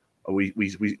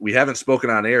haven't spoken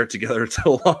on air together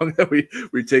so long that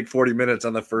we take 40 minutes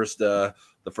on the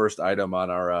first item on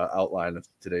our outline of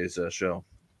today's show.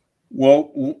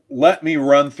 Well, let me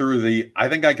run through I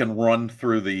think I can run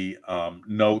through the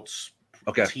notes,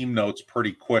 team notes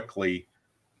pretty quickly.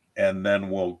 And then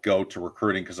we'll go to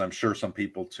recruiting because I'm sure some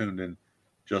people tuned in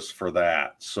just for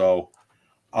that. So,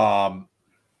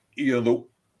 you know,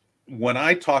 when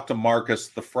I talked to Marcus,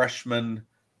 the freshman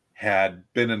had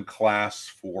been in class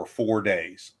for 4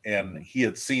 days, and he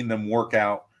had seen them work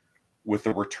out with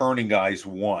the returning guys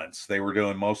once. They were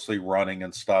doing mostly running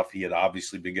and stuff. He had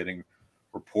obviously been getting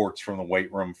reports from the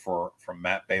weight room from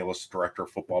Matt Bayless, director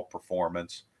of football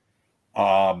performance.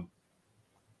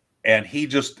 And he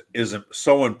just isn't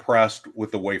so impressed with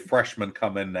the way freshmen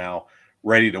come in now,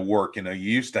 ready to work. You know,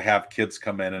 you used to have kids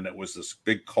come in and it was this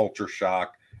big culture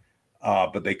shock,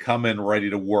 but they come in ready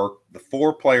to work. The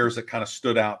 4 players that kind of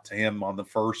stood out to him on the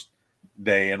first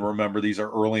day, and remember, these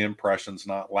are early impressions,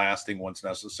 not lasting ones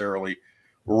necessarily,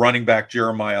 were running back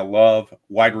Jeremiah Love,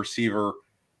 wide receiver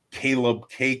Caleb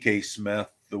KK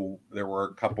Smith, there were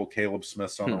a couple Caleb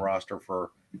Smiths on the roster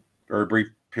for a very brief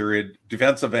period.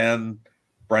 Defensive end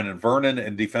Brendan Vernon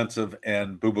and defensive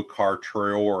end Boubacar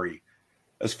Traore.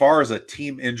 As far as a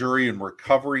team injury and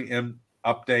recovery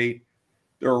update,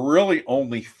 there are really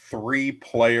only 3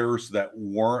 players that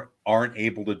aren't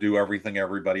able to do everything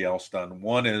everybody else done.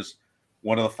 One is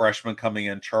one of the freshmen coming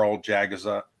in, Charles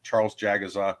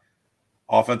Jagaza,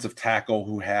 offensive tackle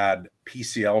who had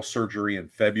PCL surgery in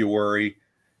February,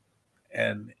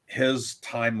 and his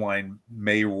timeline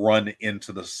may run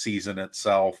into the season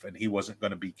itself, and he wasn't going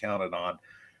to be counted on.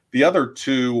 The other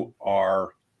 2 are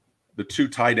the 2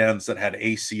 tight ends that had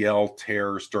ACL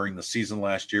tears during the season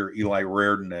last year, Eli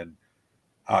Reardon and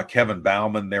Kevin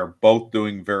Bauman. They're both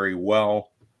doing very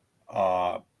well,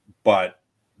 but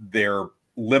they're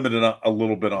limited a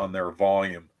little bit on their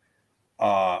volume.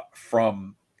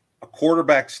 From a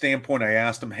quarterback standpoint, I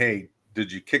asked him, hey,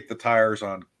 did you kick the tires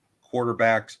on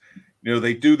quarterbacks? You know,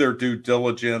 they do their due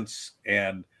diligence,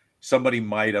 and somebody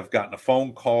might have gotten a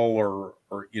phone call or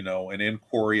you know, an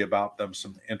inquiry about them,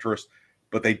 some interest,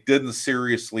 but they didn't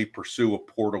seriously pursue a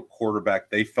portal quarterback.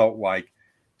 They felt like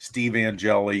Steve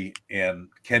Angeli and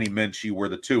Kenny Minchie were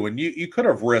the 2. And you could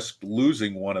have risked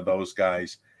losing one of those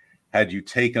guys had you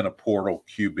taken a portal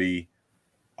QB.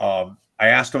 I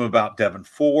asked him about Devin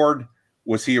Ford.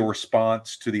 Was he a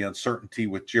response to the uncertainty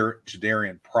with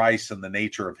Jadarian Price and the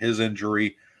nature of his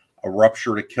injury, a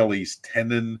ruptured Achilles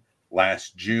tendon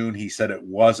last June? He said it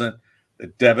wasn't.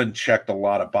 That Devin checked a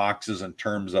lot of boxes in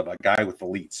terms of a guy with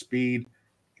elite speed,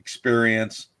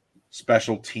 experience,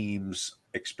 special teams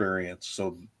experience.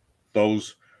 So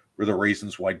those were the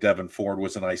reasons why Devin Ford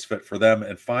was a nice fit for them.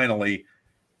 And finally,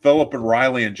 Philip and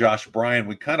Riley and Josh Bryan,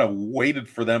 we kind of waited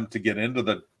for them to get into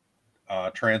the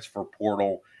transfer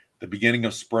portal. The beginning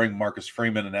of spring, Marcus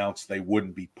Freeman announced they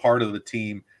wouldn't be part of the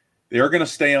team. They're going to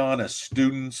stay on as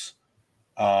students.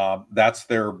 That's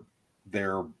their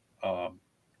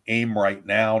aim right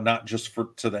now, not just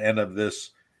to the end of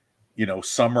this, you know,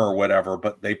 summer or whatever,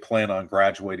 but they plan on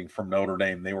graduating from Notre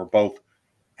Dame. They were both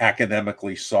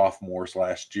academically sophomores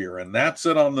last year, and that's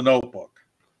it on the notebook.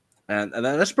 And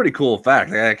that's a pretty cool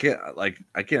fact. I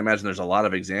can't imagine there's a lot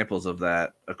of examples of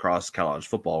that across college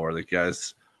football where the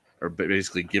guys are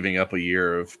basically giving up a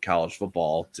year of college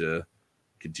football to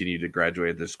continue to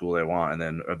graduate the school they want, and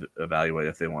then evaluate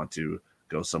if they want to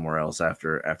go somewhere else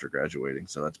after graduating.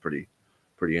 So that's pretty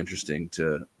interesting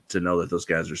to know that those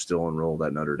guys are still enrolled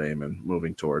at Notre Dame and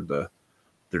moving toward their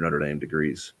Notre Dame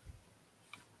degrees.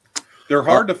 They're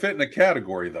hard to fit in a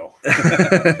category, though.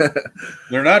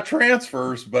 They're not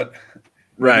transfers, but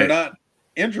right. They're not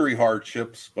injury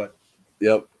hardships, but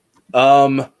yep.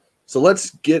 So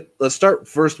let's start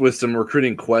first with some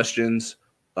recruiting questions.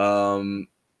 I'll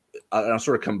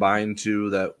sort of combine 2.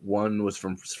 That one was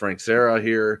from Frank Serra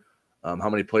here. How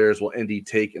many players will ND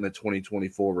take in the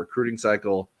 2024 recruiting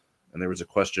cycle? And there was a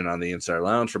question on the Insider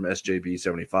Lounge from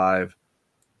SJB75.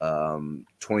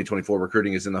 2024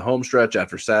 recruiting is in the home stretch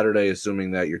after Saturday, assuming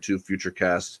that your 2 future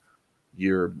casts,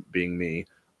 you're being me,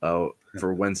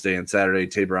 for Wednesday and Saturday,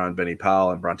 Taebron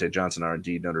Bennie-Powell and Bronte Johnson are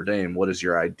indeed Notre Dame. What is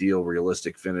your ideal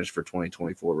realistic finish for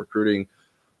 2024 recruiting,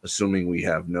 assuming we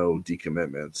have no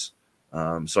decommitments?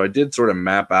 So I did sort of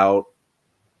map out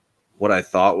what I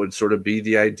thought would sort of be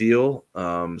the ideal.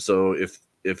 So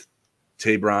if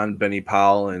Taebron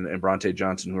Bennie-Powell and Bronte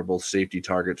Johnson, who are both safety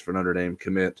targets for Notre Dame,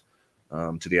 commit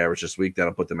to the Irish this week,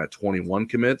 that'll put them at 21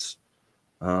 commits.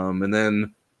 And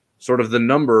then sort of the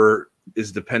number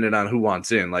is dependent on who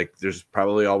wants in. Like, there's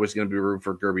probably always going to be room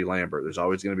for Gerby Lambert. There's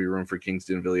always going to be room for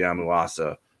Kingston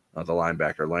Viliamuasa, the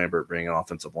linebacker. Lambert being an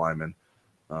offensive lineman.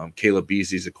 Caleb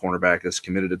Beasley's a cornerback that's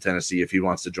committed to Tennessee. If he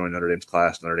wants to join Notre Dame's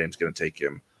class, Notre Dame's going to take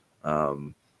him.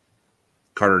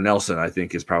 Carter Nelson, I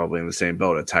think, is probably in the same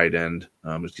boat. A tight end,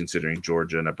 is considering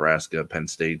Georgia, Nebraska, Penn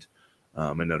State,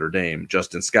 and Notre Dame.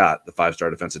 Justin Scott, the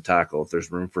 5-star defensive tackle. If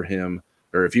there's room for him,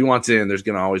 or if he wants in, there's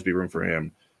going to always be room for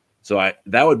him. So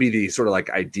that would be the sort of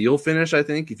like ideal finish, I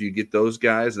think. If you get those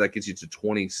guys, that gets you to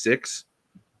 26.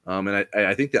 And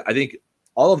I think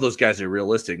all of those guys are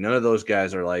realistic. None of those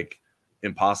guys are like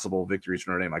impossible victories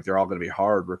for Notre Dame. Like, they're all going to be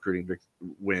hard recruiting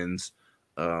wins.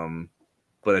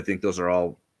 But I think those are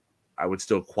all, I would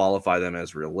still qualify them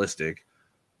as realistic.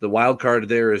 The wild card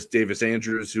there is Davis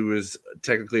Andrews, who is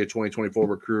technically a 2024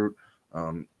 recruit.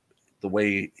 The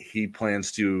way he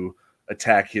plans to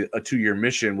attack a 2-year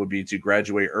mission would be to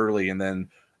graduate early and then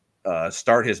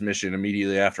start his mission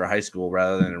immediately after high school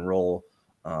rather than enroll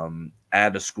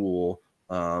at a school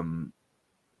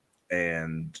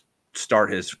and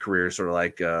start his career sort of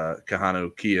like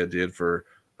Kahanu Kia did for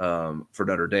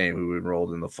Notre Dame, who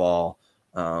enrolled in the fall.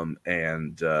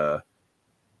 And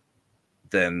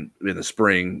then in the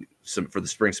spring, for the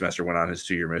spring semester, went on his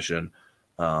 2-year mission.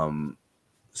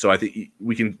 So I think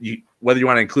whether you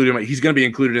want to include him, he's going to be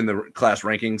included in the class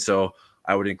ranking. So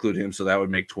I would include him. So that would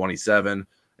make 27.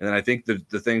 And then I think the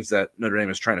things that Notre Dame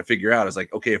is trying to figure out is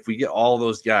like, okay, if we get all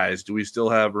those guys, do we still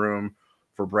have room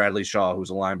for Bradley Shaw,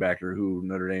 who's a linebacker who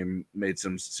Notre Dame made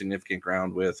some significant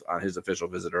ground with on his official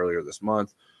visit earlier this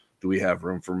month? Do we have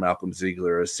room for Malcolm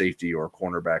Ziegler, a safety or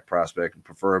cornerback prospect,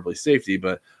 preferably safety,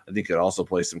 but I think could also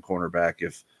play some cornerback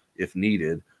if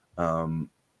needed,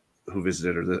 who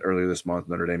visited earlier this month.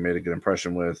 Notre Dame made a good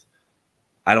impression with.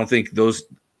 I don't think those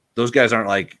guys aren't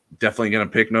like definitely going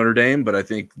to pick Notre Dame, but I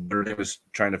think Notre Dame is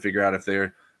trying to figure out if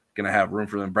they're going to have room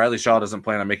for them. Bradley Shaw doesn't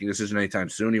plan on making a decision anytime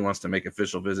soon. He wants to make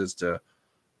official visits to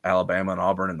Alabama and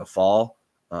Auburn in the fall.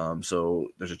 So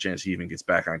there's a chance he even gets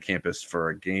back on campus for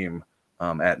a game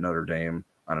at Notre Dame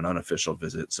on an unofficial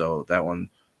visit. So that one,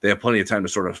 they have plenty of time to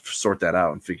sort of sort that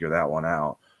out and figure that one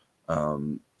out.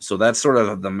 So that's sort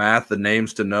of the math, the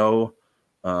names to know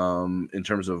in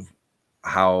terms of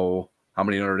how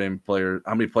many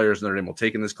players Notre Dame will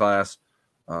take in this class.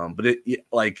 But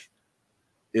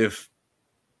if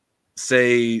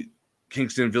say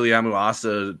Kingston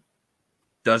Viliamu-Asa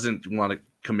doesn't want to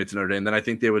commit to Notre Dame, then I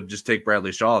think they would just take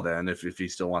Bradley Shaw then if he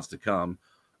still wants to come.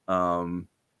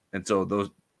 And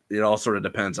so it all sort of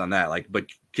depends on that. But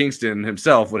Kingston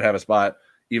himself would have a spot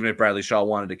even if Bradley Shaw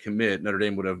wanted to commit. Notre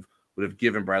Dame would have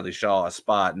given Bradley Shaw a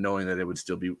spot, knowing that it would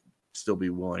still be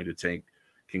willing to take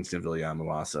Kingston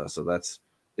Viliamu-Asa. So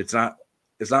it's not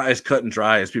as cut and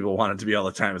dry as people want it to be all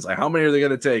the time. It's like, how many are they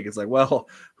going to take? It's like, well,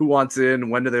 who wants in?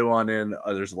 When do they want in?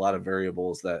 There's a lot of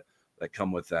variables that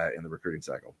come with that in the recruiting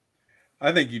cycle.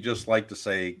 I think you just like to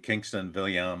say Kingston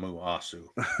Viliamu-Asa.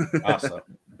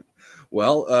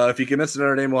 Well, if you commit to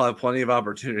Notre Dame, we'll have plenty of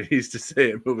opportunities to say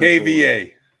it moving KVA.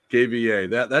 forward.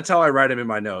 KVA. That's how I write him in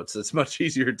my notes. It's much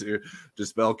easier to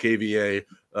spell KVA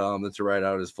than to write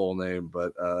out his full name.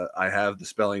 But I have the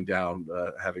spelling down,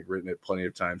 having written it plenty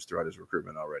of times throughout his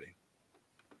recruitment already.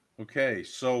 Okay,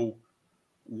 so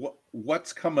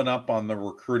what's coming up on the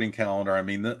recruiting calendar? I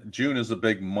mean, June is a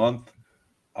big month.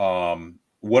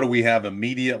 What do we have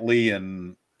immediately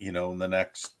in the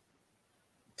next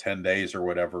 10 days or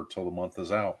whatever till the month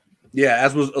is out? Yeah,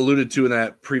 as was alluded to in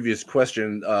that previous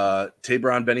question,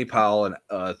 Taebron Bennie-Powell,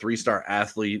 a 3-star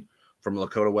athlete from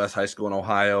Lakota West High School in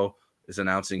Ohio, is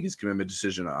announcing his commitment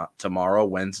decision tomorrow,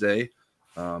 Wednesday.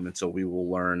 And so we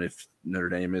will learn if Notre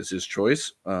Dame is his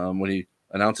choice when he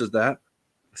announces that.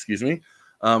 Excuse me.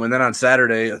 And then on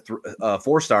Saturday, a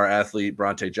 4-star athlete,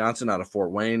 Bronte Johnson, out of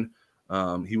Fort Wayne,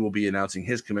 he will be announcing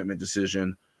his commitment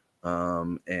decision.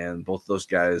 And both those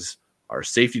guys are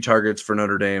safety targets for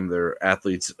Notre Dame. They're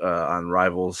athletes on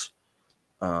Rivals,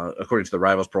 according to the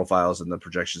Rivals profiles and the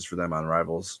projections for them on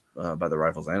Rivals by the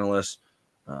Rivals analysts.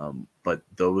 But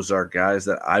those are guys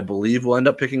that I believe will end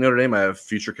up picking Notre Dame. I have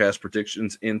future cast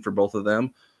predictions in for both of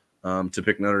them to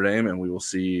pick Notre Dame, and we will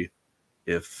see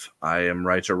if I am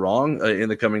right or wrong in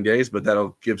the coming days. But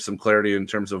that'll give some clarity in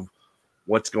terms of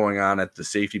what's going on at the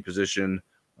safety position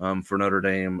for Notre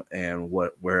Dame and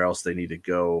where else they need to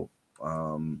go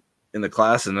in the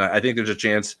class. And I think there's a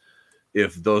chance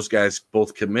if those guys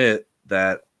both commit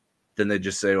that then they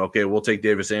just say, okay, we'll take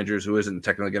Davis Andrews, who isn't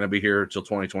technically going to be here till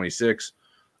 2026,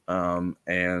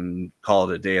 and call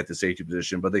it a day at the safety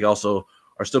position. But they also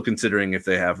are still considering if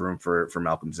they have room for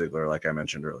Malcolm Ziegler, like I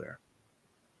mentioned earlier.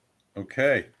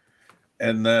 Okay.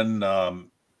 And then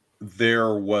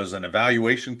there was an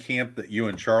evaluation camp that you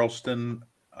and Charleston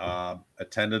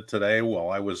attended today while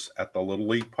I was at the Little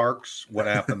League Parks. What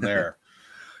happened there?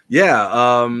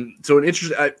 Yeah. So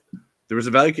there was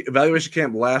an evaluation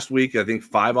camp last week. I think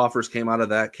 5 offers came out of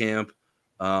that camp.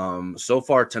 So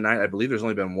far tonight, I believe there's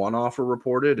only been 1 offer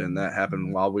reported, and that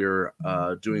happened while we were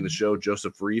doing the show.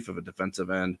 Joseph Reif, of a defensive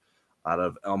end out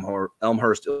of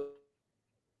Elmhurst, the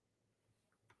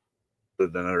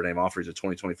Notre Dame offer. He's a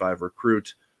 2025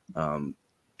 recruit.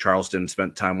 Charleston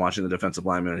spent time watching the defensive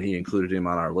lineman, and he included him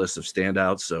on our list of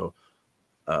standouts. So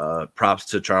props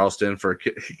to Charleston for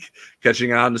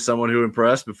catching on to someone who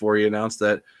impressed before he announced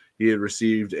that he had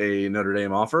received a Notre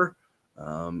Dame offer.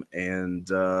 So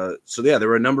there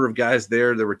were a number of guys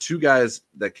there. There were 2 guys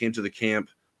that came to the camp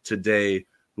today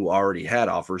who already had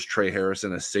offers. Trey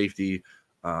Harrison, a safety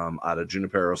out of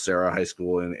Junipero Serra High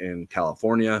School in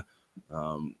California.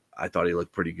 I thought he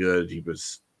looked pretty good. He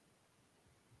was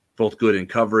both good in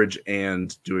coverage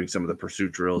and doing some of the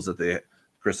pursuit drills that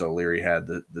Chris O'Leary had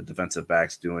the defensive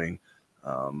backs doing.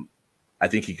 I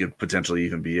think he could potentially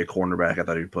even be a cornerback. I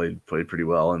thought he played pretty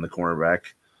well in the cornerback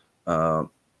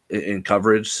in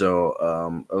coverage.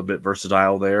 So a bit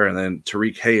versatile there. And then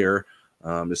Tariq Hayer,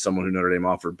 is someone who Notre Dame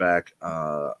offered back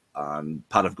on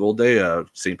Pot of Gold Day,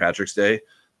 St. Patrick's Day,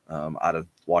 out of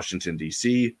Washington,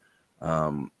 D.C.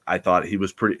 I thought he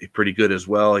was pretty good as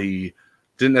well. He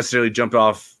didn't necessarily jump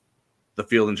off the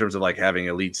field in terms of like having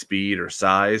elite speed or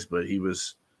size, but he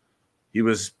was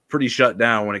pretty shut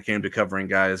down when it came to covering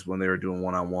guys when they were doing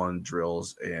one-on-one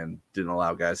drills and didn't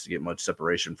allow guys to get much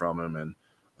separation from him, and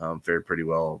fared pretty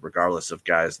well regardless of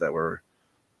guys that were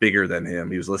bigger than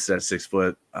him. He was listed at 6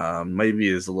 foot. Maybe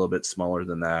is a little bit smaller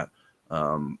than that.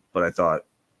 But I thought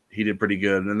he did pretty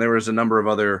good. And there was a number of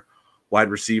other wide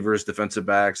receivers, defensive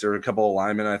backs. There were a couple of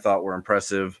linemen I thought were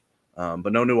impressive,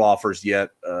 but no new offers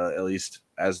yet, at least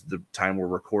as the time we're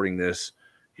recording this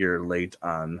here late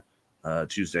on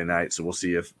Tuesday night. So we'll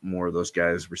see if more of those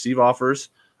guys receive offers.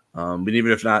 But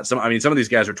even if not, some of these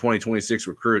guys are 2026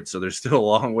 recruits, so there's still a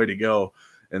long way to go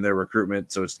in their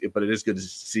recruitment. But it is good to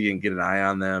see and get an eye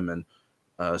on them. And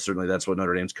certainly that's what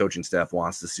Notre Dame's coaching staff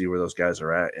wants to see, where those guys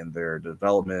are at in their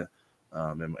development.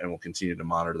 And we'll continue to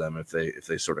monitor them if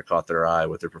they sort of caught their eye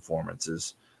with their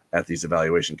performances at these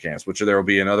evaluation camps, which there will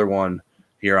be another one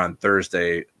here on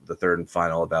Thursday, the third and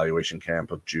final evaluation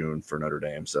camp of June for Notre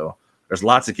Dame. So there's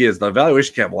lots of kids. The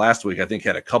evaluation camp last week, I think,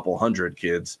 had a couple hundred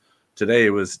kids. Today it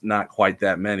was not quite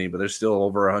that many, but there's still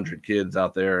over 100 kids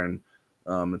out there. And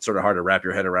it's sort of hard to wrap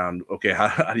your head around, okay,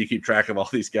 how do you keep track of all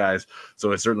these guys?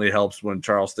 So it certainly helps when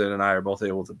Charleston and I are both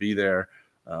able to be there,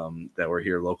 that we're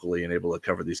here locally and able to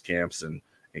cover these camps and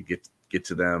get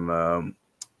to them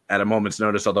at a moment's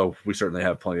notice, although we certainly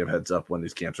have plenty of heads up when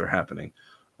these camps are happening.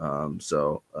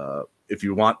 So if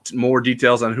you want more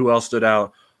details on who else stood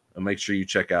out, make sure you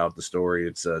check out the story.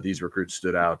 It's these recruits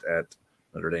stood out at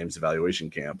Notre Dame's evaluation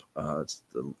camp. It's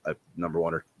the number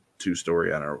 1 or 2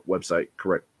 story on our website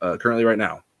currently right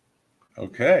now.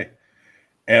 Okay.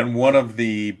 And one of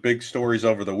the big stories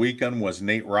over the weekend was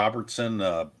Nate Robertson,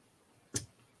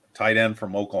 tight end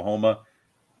from Oklahoma,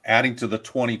 adding to the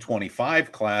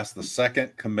 2025 class, the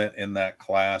second commit in that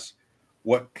class.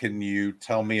 What can you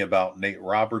tell me about Nate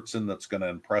Robertson that's going to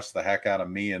impress the heck out of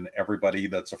me and everybody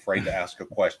that's afraid to ask a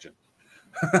question?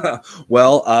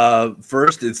 Well,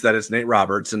 first, it's Nate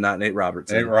Roberts and not Nate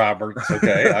Robertson. Nate Roberts.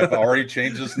 Okay. I've already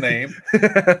changed his name.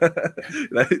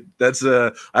 That's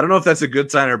I don't know if that's a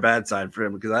good sign or bad sign for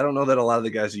him, because I don't know that a lot of the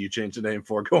guys that you change the name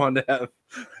for go on to have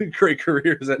great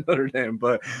careers at Notre Dame.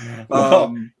 But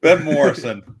Ben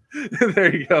Morrison.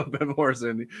 There you go. Ben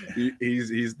Morrison.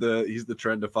 He's the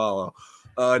trend to follow.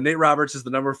 Nate Roberts is the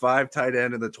number 5 tight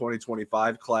end in the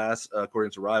 2025 class,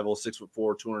 according to Rivals. 6'4",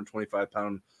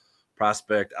 225-pound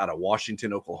prospect out of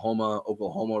Washington, Oklahoma.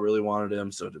 Oklahoma really wanted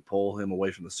him, so to pull him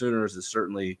away from the Sooners is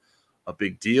certainly a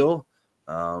big deal.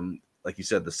 Like you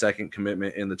said, the second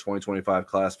commitment in the 2025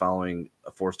 class following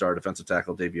a 4-star defensive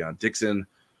tackle, Davion Dixon.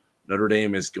 Notre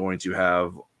Dame is going to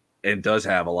have and does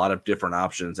have a lot of different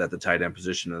options at the tight end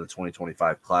position in the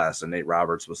 2025 class, and Nate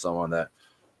Roberts was someone that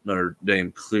Notre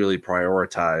Dame clearly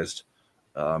prioritized.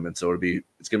 And so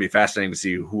it's going to be fascinating to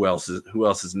see who else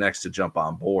is next to jump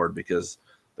on board, because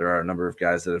there are a number of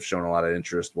guys that have shown a lot of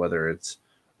interest, whether it's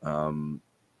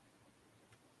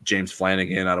James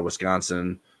Flanagan out of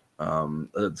Wisconsin,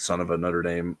 the son of a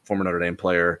former Notre Dame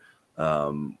player,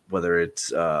 whether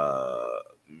it's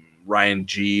Ryan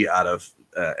G out of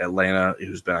Atlanta,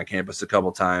 who's been on campus a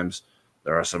couple times.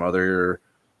 There are some other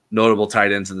notable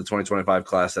tight ends in the 2025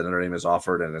 class that Notre Dame has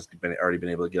offered and has already been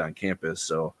able to get on campus.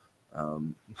 So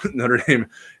Notre Dame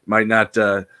might not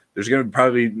there's going to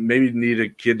probably maybe need a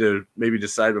kid to maybe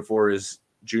decide before his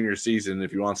junior season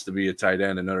if he wants to be a tight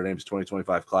end in Notre Dame's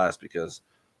 2025 class, because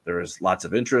there is lots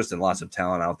of interest and lots of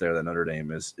talent out there that Notre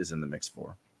Dame is in the mix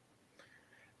for.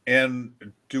 And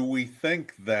do we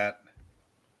think that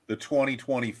the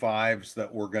 2025s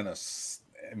that we're going to,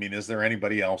 is there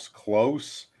anybody else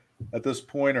close at this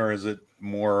point, or is it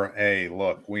more, hey,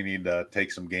 look, we need to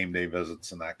take some game day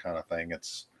visits and that kind of thing?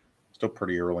 It's still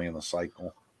pretty early in the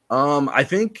cycle. I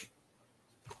think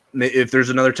if there's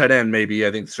another tight end, maybe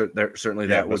I think certainly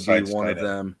that would be one of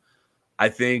them. I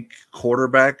think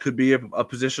quarterback could be a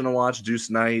position to watch. Deuce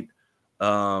Knight.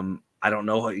 I don't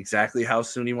know exactly how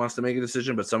soon he wants to make a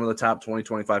decision, but some of the top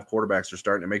 2025 quarterbacks are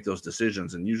starting to make those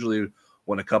decisions. And usually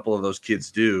when a couple of those kids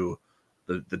do,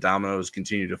 the dominoes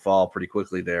continue to fall pretty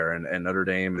quickly there. And Notre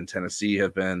Dame and Tennessee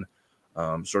have been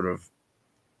sort of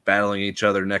battling each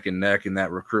other neck and neck in that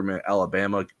recruitment.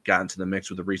 Alabama got into the mix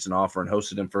with a recent offer and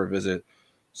hosted him for a visit.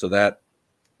 So that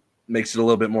makes it a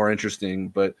little bit more interesting.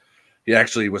 But he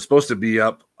actually was supposed to be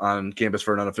up on campus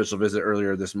for an unofficial visit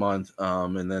earlier this month.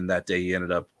 And then that day he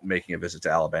ended up making a visit to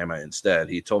Alabama instead.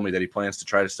 He told me that he plans to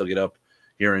try to still get up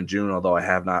here in June, although I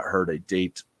have not heard a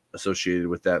date associated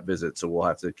with that visit. So we'll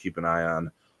have to keep an eye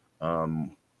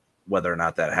whether or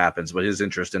not that happens. But his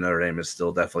interest in Notre Dame is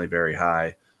still definitely very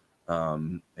high.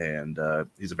 And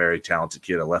he's a very talented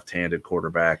kid, a left-handed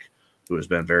quarterback who has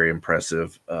been very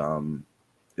impressive on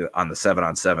the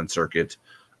 7-on-7 circuit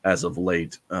as of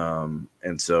late.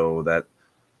 And so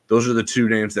those are the two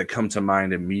names that come to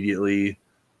mind immediately.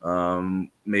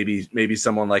 Maybe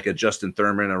someone like a Justin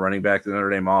Thurman, a running back that Notre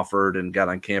Dame offered and got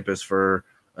on campus for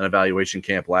an evaluation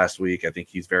camp last week. I think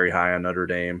he's very high on Notre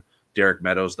Dame. Derek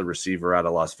Meadows, the receiver out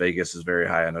of Las Vegas, is very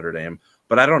high on Notre Dame.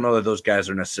 But I don't know that those guys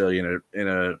are necessarily in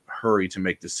a hurry to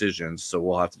make decisions. So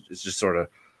we'll have to. It's just sort of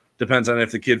depends on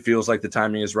if the kid feels like the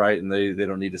timing is right and they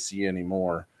don't need to see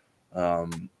anymore.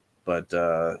 But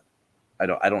I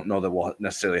don't know that we'll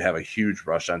necessarily have a huge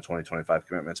rush on 2025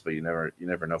 commitments. But you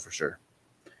never know for sure.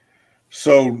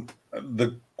 So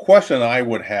the question I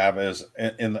would have is,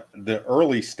 in the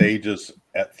early stages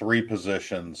at 3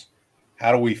 positions,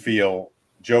 how do we feel?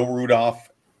 Joe Rudolph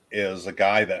is a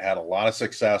guy that had a lot of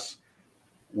success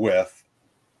with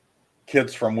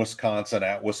kids from Wisconsin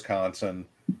at Wisconsin.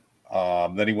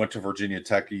 Then he went to Virginia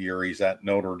Tech a year. He's at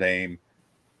Notre Dame.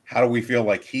 How do we feel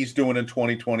like he's doing in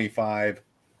 2025?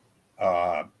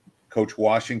 Coach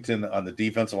Washington on the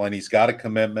defensive line, he's got a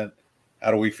commitment.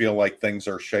 How do we feel like things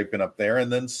are shaping up there?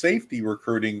 And then safety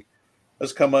recruiting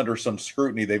has come under some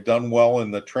scrutiny. They've done well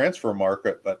in the transfer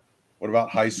market, but what about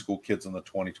high school kids in the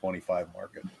 2025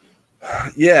 market?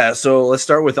 Yeah, so let's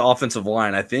start with the offensive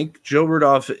line. I think Joe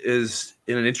Rudolph is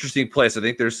in an interesting place. I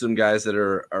think there's some guys that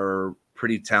are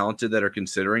pretty talented that are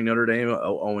considering Notre Dame.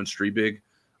 Owen Strebig,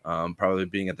 probably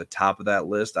being at the top of that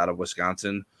list out of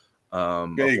Wisconsin.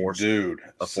 Big dude.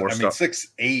 A 4-star,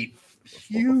 6'8",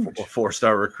 huge. A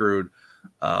 4-star recruit.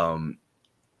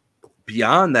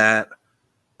 Beyond that,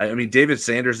 I mean, David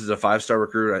Sanders is a 5-star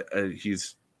recruit.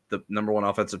 He's the number 1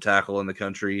 offensive tackle in the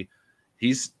country.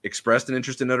 He's expressed an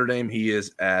interest in Notre Dame. He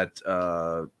is at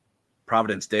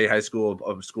Providence Day High School,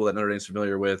 a school that Notre Dame's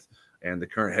familiar with, and the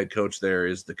current head coach there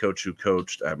is the coach who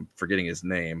coached. I'm forgetting his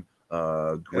name.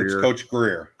 Greer. It's Coach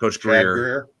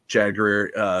Greer. Chad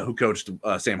Greer, who coached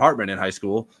Sam Hartman in high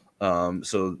school.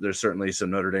 So there's certainly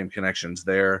some Notre Dame connections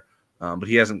there. But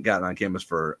he hasn't gotten on campus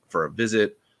for a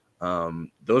visit.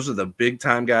 Those are the big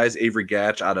time guys. Avery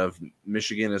Gatch out of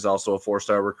Michigan is also a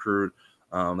 4-star recruit.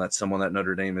 That's someone that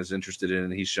Notre Dame is interested in,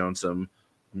 and he's shown some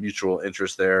mutual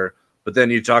interest there. But then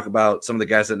you talk about some of the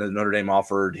guys that Notre Dame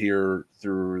offered here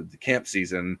through the camp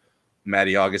season.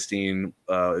 Matty Augustine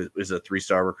is a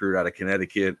 3-star recruit out of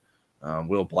Connecticut.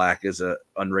 Will Black is an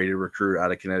unrated recruit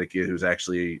out of Connecticut who's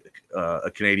actually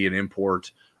a Canadian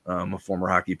import, a former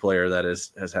hockey player that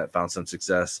has found some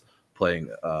success playing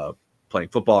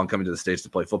football and coming to the States to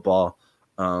play football.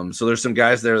 So there's some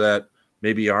guys there that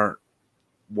maybe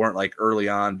weren't like early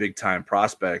on big time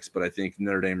prospects, but I think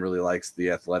Notre Dame really likes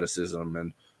the athleticism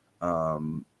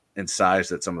and size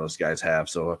that some of those guys have.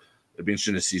 So it'd be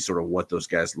interesting to see sort of what those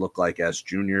guys look like as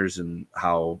juniors and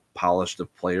how polished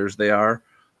of players they are.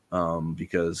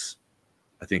 Because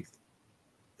I think,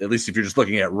 at least if you're just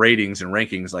looking at ratings and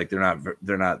rankings, like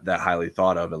they're not that highly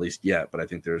thought of, at least yet. But I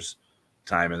think there's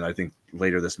time, and I think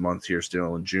later this month here,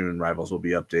 still in June, Rivals will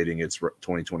be updating its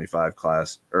 2025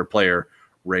 class or player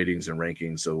ratings and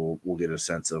rankings. So we'll get a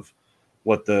sense of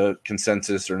what the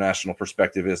consensus or national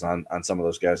perspective is on some of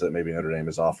those guys that maybe Notre Dame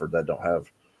has offered that don't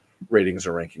have ratings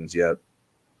or rankings yet.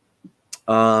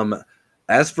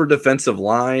 As for defensive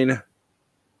line,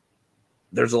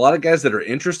 there's a lot of guys that are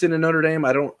interested in Notre Dame.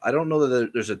 I don't know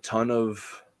that there's a ton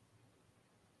of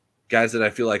guys that I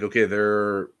feel like, okay,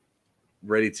 they're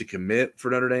ready to commit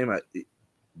for Notre Dame.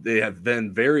 They have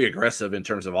been very aggressive in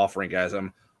terms of offering guys.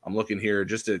 I'm looking here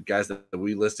just at guys that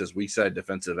we list as weak side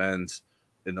defensive ends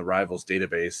in the Rivals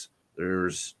database.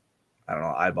 There's, I don't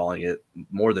know, eyeballing it,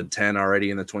 more than 10 already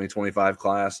in the 2025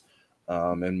 class.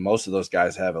 And most of those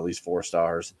guys have at least 4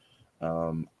 stars.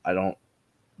 I don't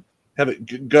have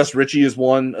it. Gus Ritchie is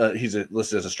one. He's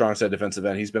listed as a strong side defensive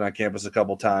end. He's been on campus a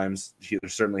couple times.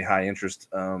 There's certainly high interest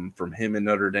from him in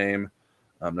Notre Dame.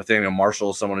 Nathaniel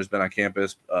Marshall is someone who's been on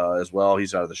campus as well.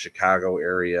 He's out of the Chicago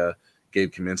area. Gabe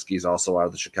Kaminsky is also out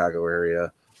of the Chicago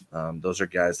area. Those are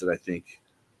guys that I think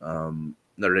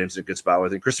Notre Dame's in a good spot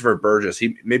with. And Christopher Burgess,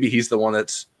 he's the one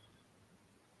that's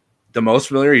the most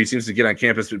familiar. He seems to get on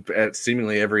campus at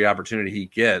seemingly every opportunity he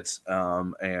gets,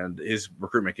 and his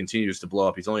recruitment continues to blow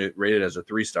up. He's only rated as a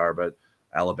 3-star, but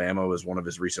Alabama was one of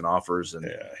his recent offers, and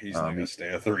yeah, he's not going to stay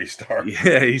a 3-star.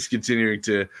 Yeah, he's continuing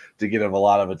to get him a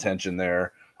lot of attention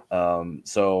there.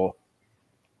 So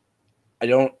I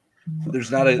don't. There's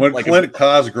not a when Clint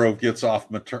Cosgrove gets off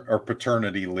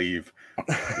paternity leave,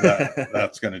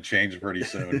 that's going to change pretty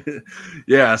soon.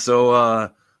 Yeah, so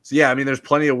So yeah, I mean, there's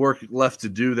plenty of work left to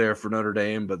do there for Notre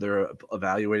Dame, but they're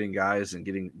evaluating guys and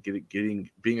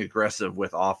being aggressive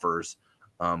with offers.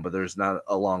 But there's not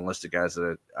a long list of guys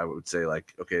that I would say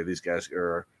like, okay, these guys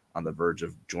are on the verge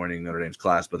of joining Notre Dame's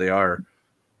class, but they are,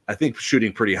 I think,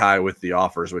 shooting pretty high with the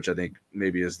offers, which I think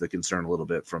maybe is the concern a little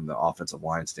bit from the offensive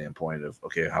line standpoint of,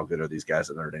 okay, how good are these guys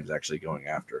that Notre Dame's actually going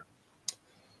after?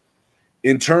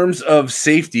 In terms of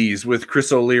safeties with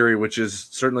Chris O'Leary, which is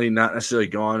certainly not necessarily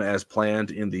gone as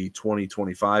planned in the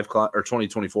 2025 class or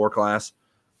 2024 class,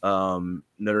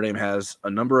 Notre Dame has a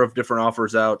number of different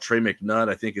offers out. Trey McNutt,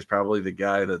 I think, is probably the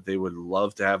guy that they would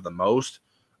love to have the most,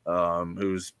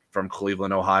 who's from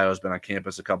Cleveland, Ohio, has been on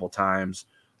campus a couple times.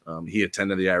 He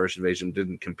attended the Irish Invasion,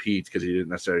 didn't compete because he didn't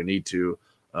necessarily need to,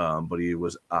 but he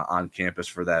was on campus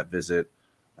for that visit.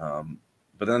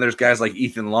 But then there's guys like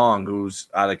Ethan Long, who's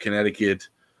out of Connecticut,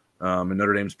 and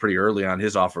Notre Dame's pretty early on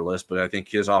his offer list, but I think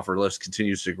his offer list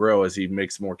continues to grow as he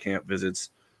makes more camp visits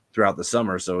throughout the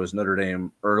summer. So is Notre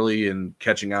Dame early in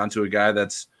catching on to a guy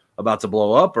that's about to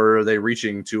blow up, or are they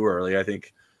reaching too early? I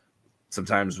think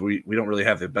sometimes we don't really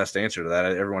have the best answer to that.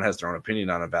 Everyone has their own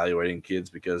opinion on evaluating kids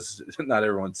because not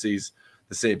everyone sees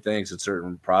the same things at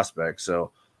certain prospects.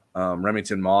 So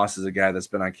Remington Moss is a guy that's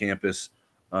been on campus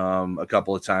a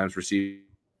couple of times, receiving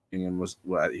and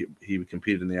he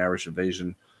competed in the Irish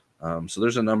Invasion. So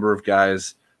there's a number of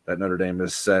guys that Notre Dame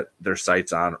has set their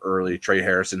sights on early. Trey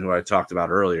Harrison, who I talked about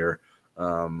earlier,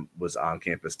 was on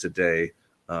campus today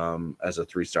as a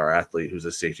 3-star athlete who's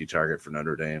a safety target for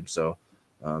Notre Dame. So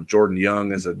Jordan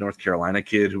Young is a North Carolina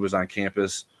kid who was on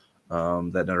campus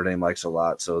that Notre Dame likes a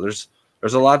lot. So there's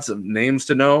a lots of names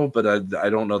to know, but I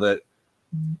don't know that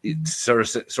it's sort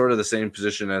of the same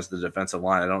position as the defensive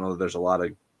line. I don't know that there's a lot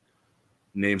of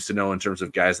names to know in terms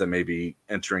of guys that may be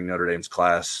entering Notre Dame's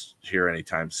class here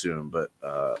anytime soon, but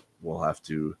we'll have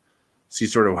to see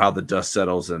sort of how the dust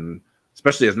settles, and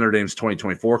especially as Notre Dame's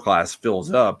 2024 class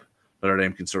fills up, Notre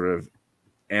Dame can sort of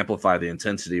amplify the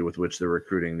intensity with which they're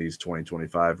recruiting these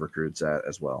 2025 recruits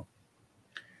as well.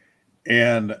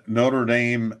 And Notre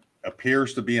Dame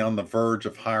appears to be on the verge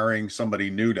of hiring somebody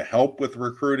new to help with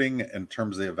recruiting in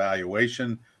terms of the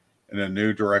evaluation, and a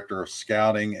new director of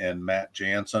scouting, and Matt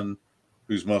Jansen,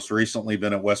 who's most recently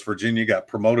been at West Virginia, got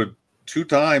promoted 2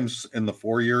 times in the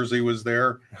 4 years he was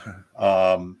there.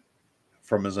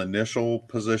 From his initial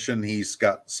position, he's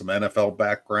got some NFL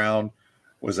background,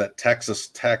 was at Texas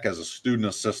Tech as a student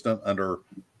assistant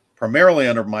primarily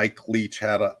under Mike Leach,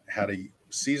 had a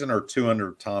season or 2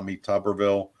 under Tommy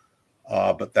Tuberville.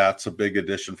 But that's a big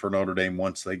addition for Notre Dame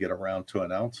once they get around to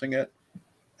announcing it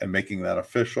and making that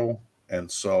official.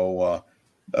 And so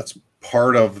that's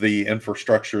part of the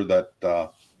infrastructure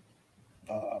that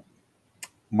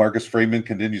Marcus Freeman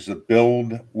continues to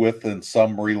build with, and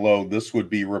some reload. This would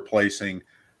be replacing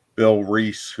Bill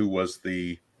Reese, who was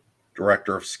the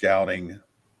director of scouting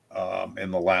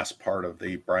in the last part of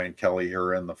the Brian Kelly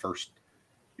era in the first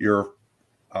year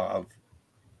of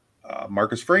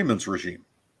Marcus Freeman's regime.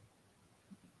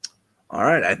 All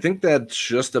right. I think that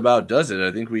just about does it.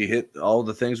 I think we hit all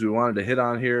the things we wanted to hit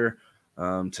on here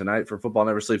tonight for Football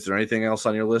Never Sleeps. Is there anything else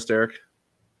on your list, Eric?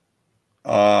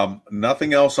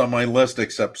 Nothing else on my list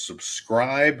except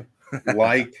subscribe,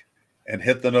 like, and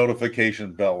hit the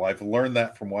notification bell. I've learned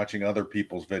that from watching other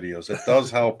people's videos. It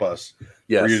does help us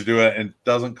for you to do it, and it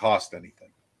doesn't cost anything.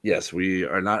 Yes, we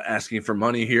are not asking for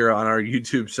money here on our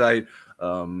YouTube site.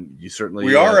 You certainly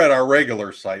we are at our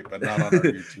regular site, but not on our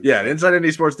YouTube. Yeah, at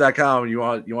InsideNDSports.com. You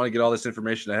want to get all this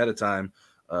information ahead of time.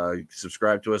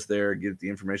 Subscribe to us there. Get the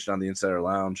information on the Insider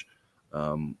Lounge,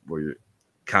 where you're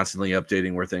constantly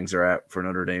updating where things are at for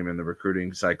Notre Dame in the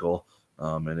recruiting cycle,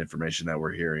 and information that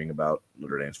we're hearing about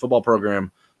Notre Dame's football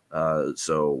program.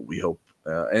 So we hope,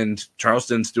 and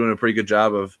Charleston's doing a pretty good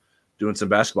job of doing some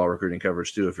basketball recruiting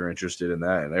coverage too, if you're interested in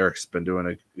that. And Eric's been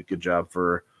doing a good job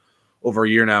for over a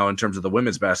year now in terms of the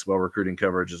women's basketball recruiting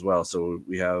coverage as well. So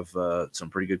we have some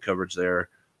pretty good coverage there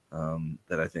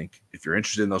that I think if you're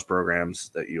interested in those programs,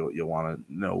 that you'll want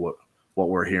to know what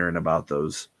we're hearing about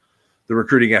the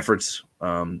recruiting efforts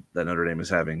that Notre Dame is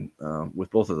having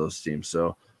with both of those teams.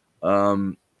 So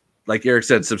like Eric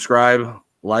said, subscribe,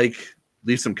 like,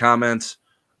 leave some comments.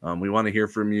 We want to hear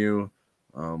from you.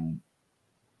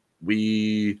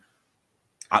 We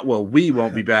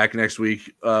won't be back next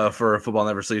week for Football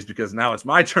Never Sleeps because now it's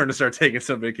my turn to start taking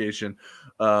some vacation.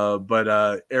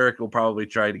 But Eric will probably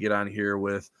try to get on here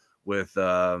with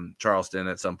Charleston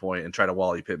at some point and try to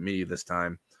Wally Pitt me this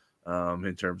time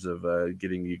in terms of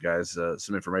getting you guys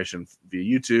some information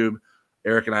via YouTube.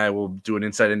 Eric and I will do an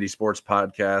Inside Indy Sports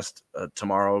podcast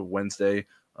tomorrow, Wednesday.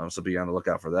 So be on the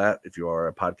lookout for that if you are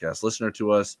a podcast listener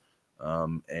to us.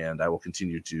 And I will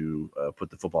continue to put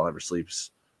the Football Never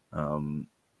Sleeps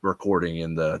recording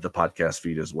in the podcast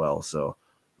feed as well. So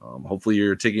hopefully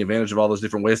you're taking advantage of all those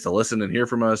different ways to listen and hear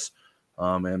from us.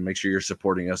 And make sure you're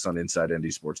supporting us on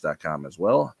InsideNDSports.com as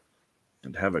well.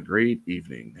 And have a great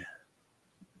evening.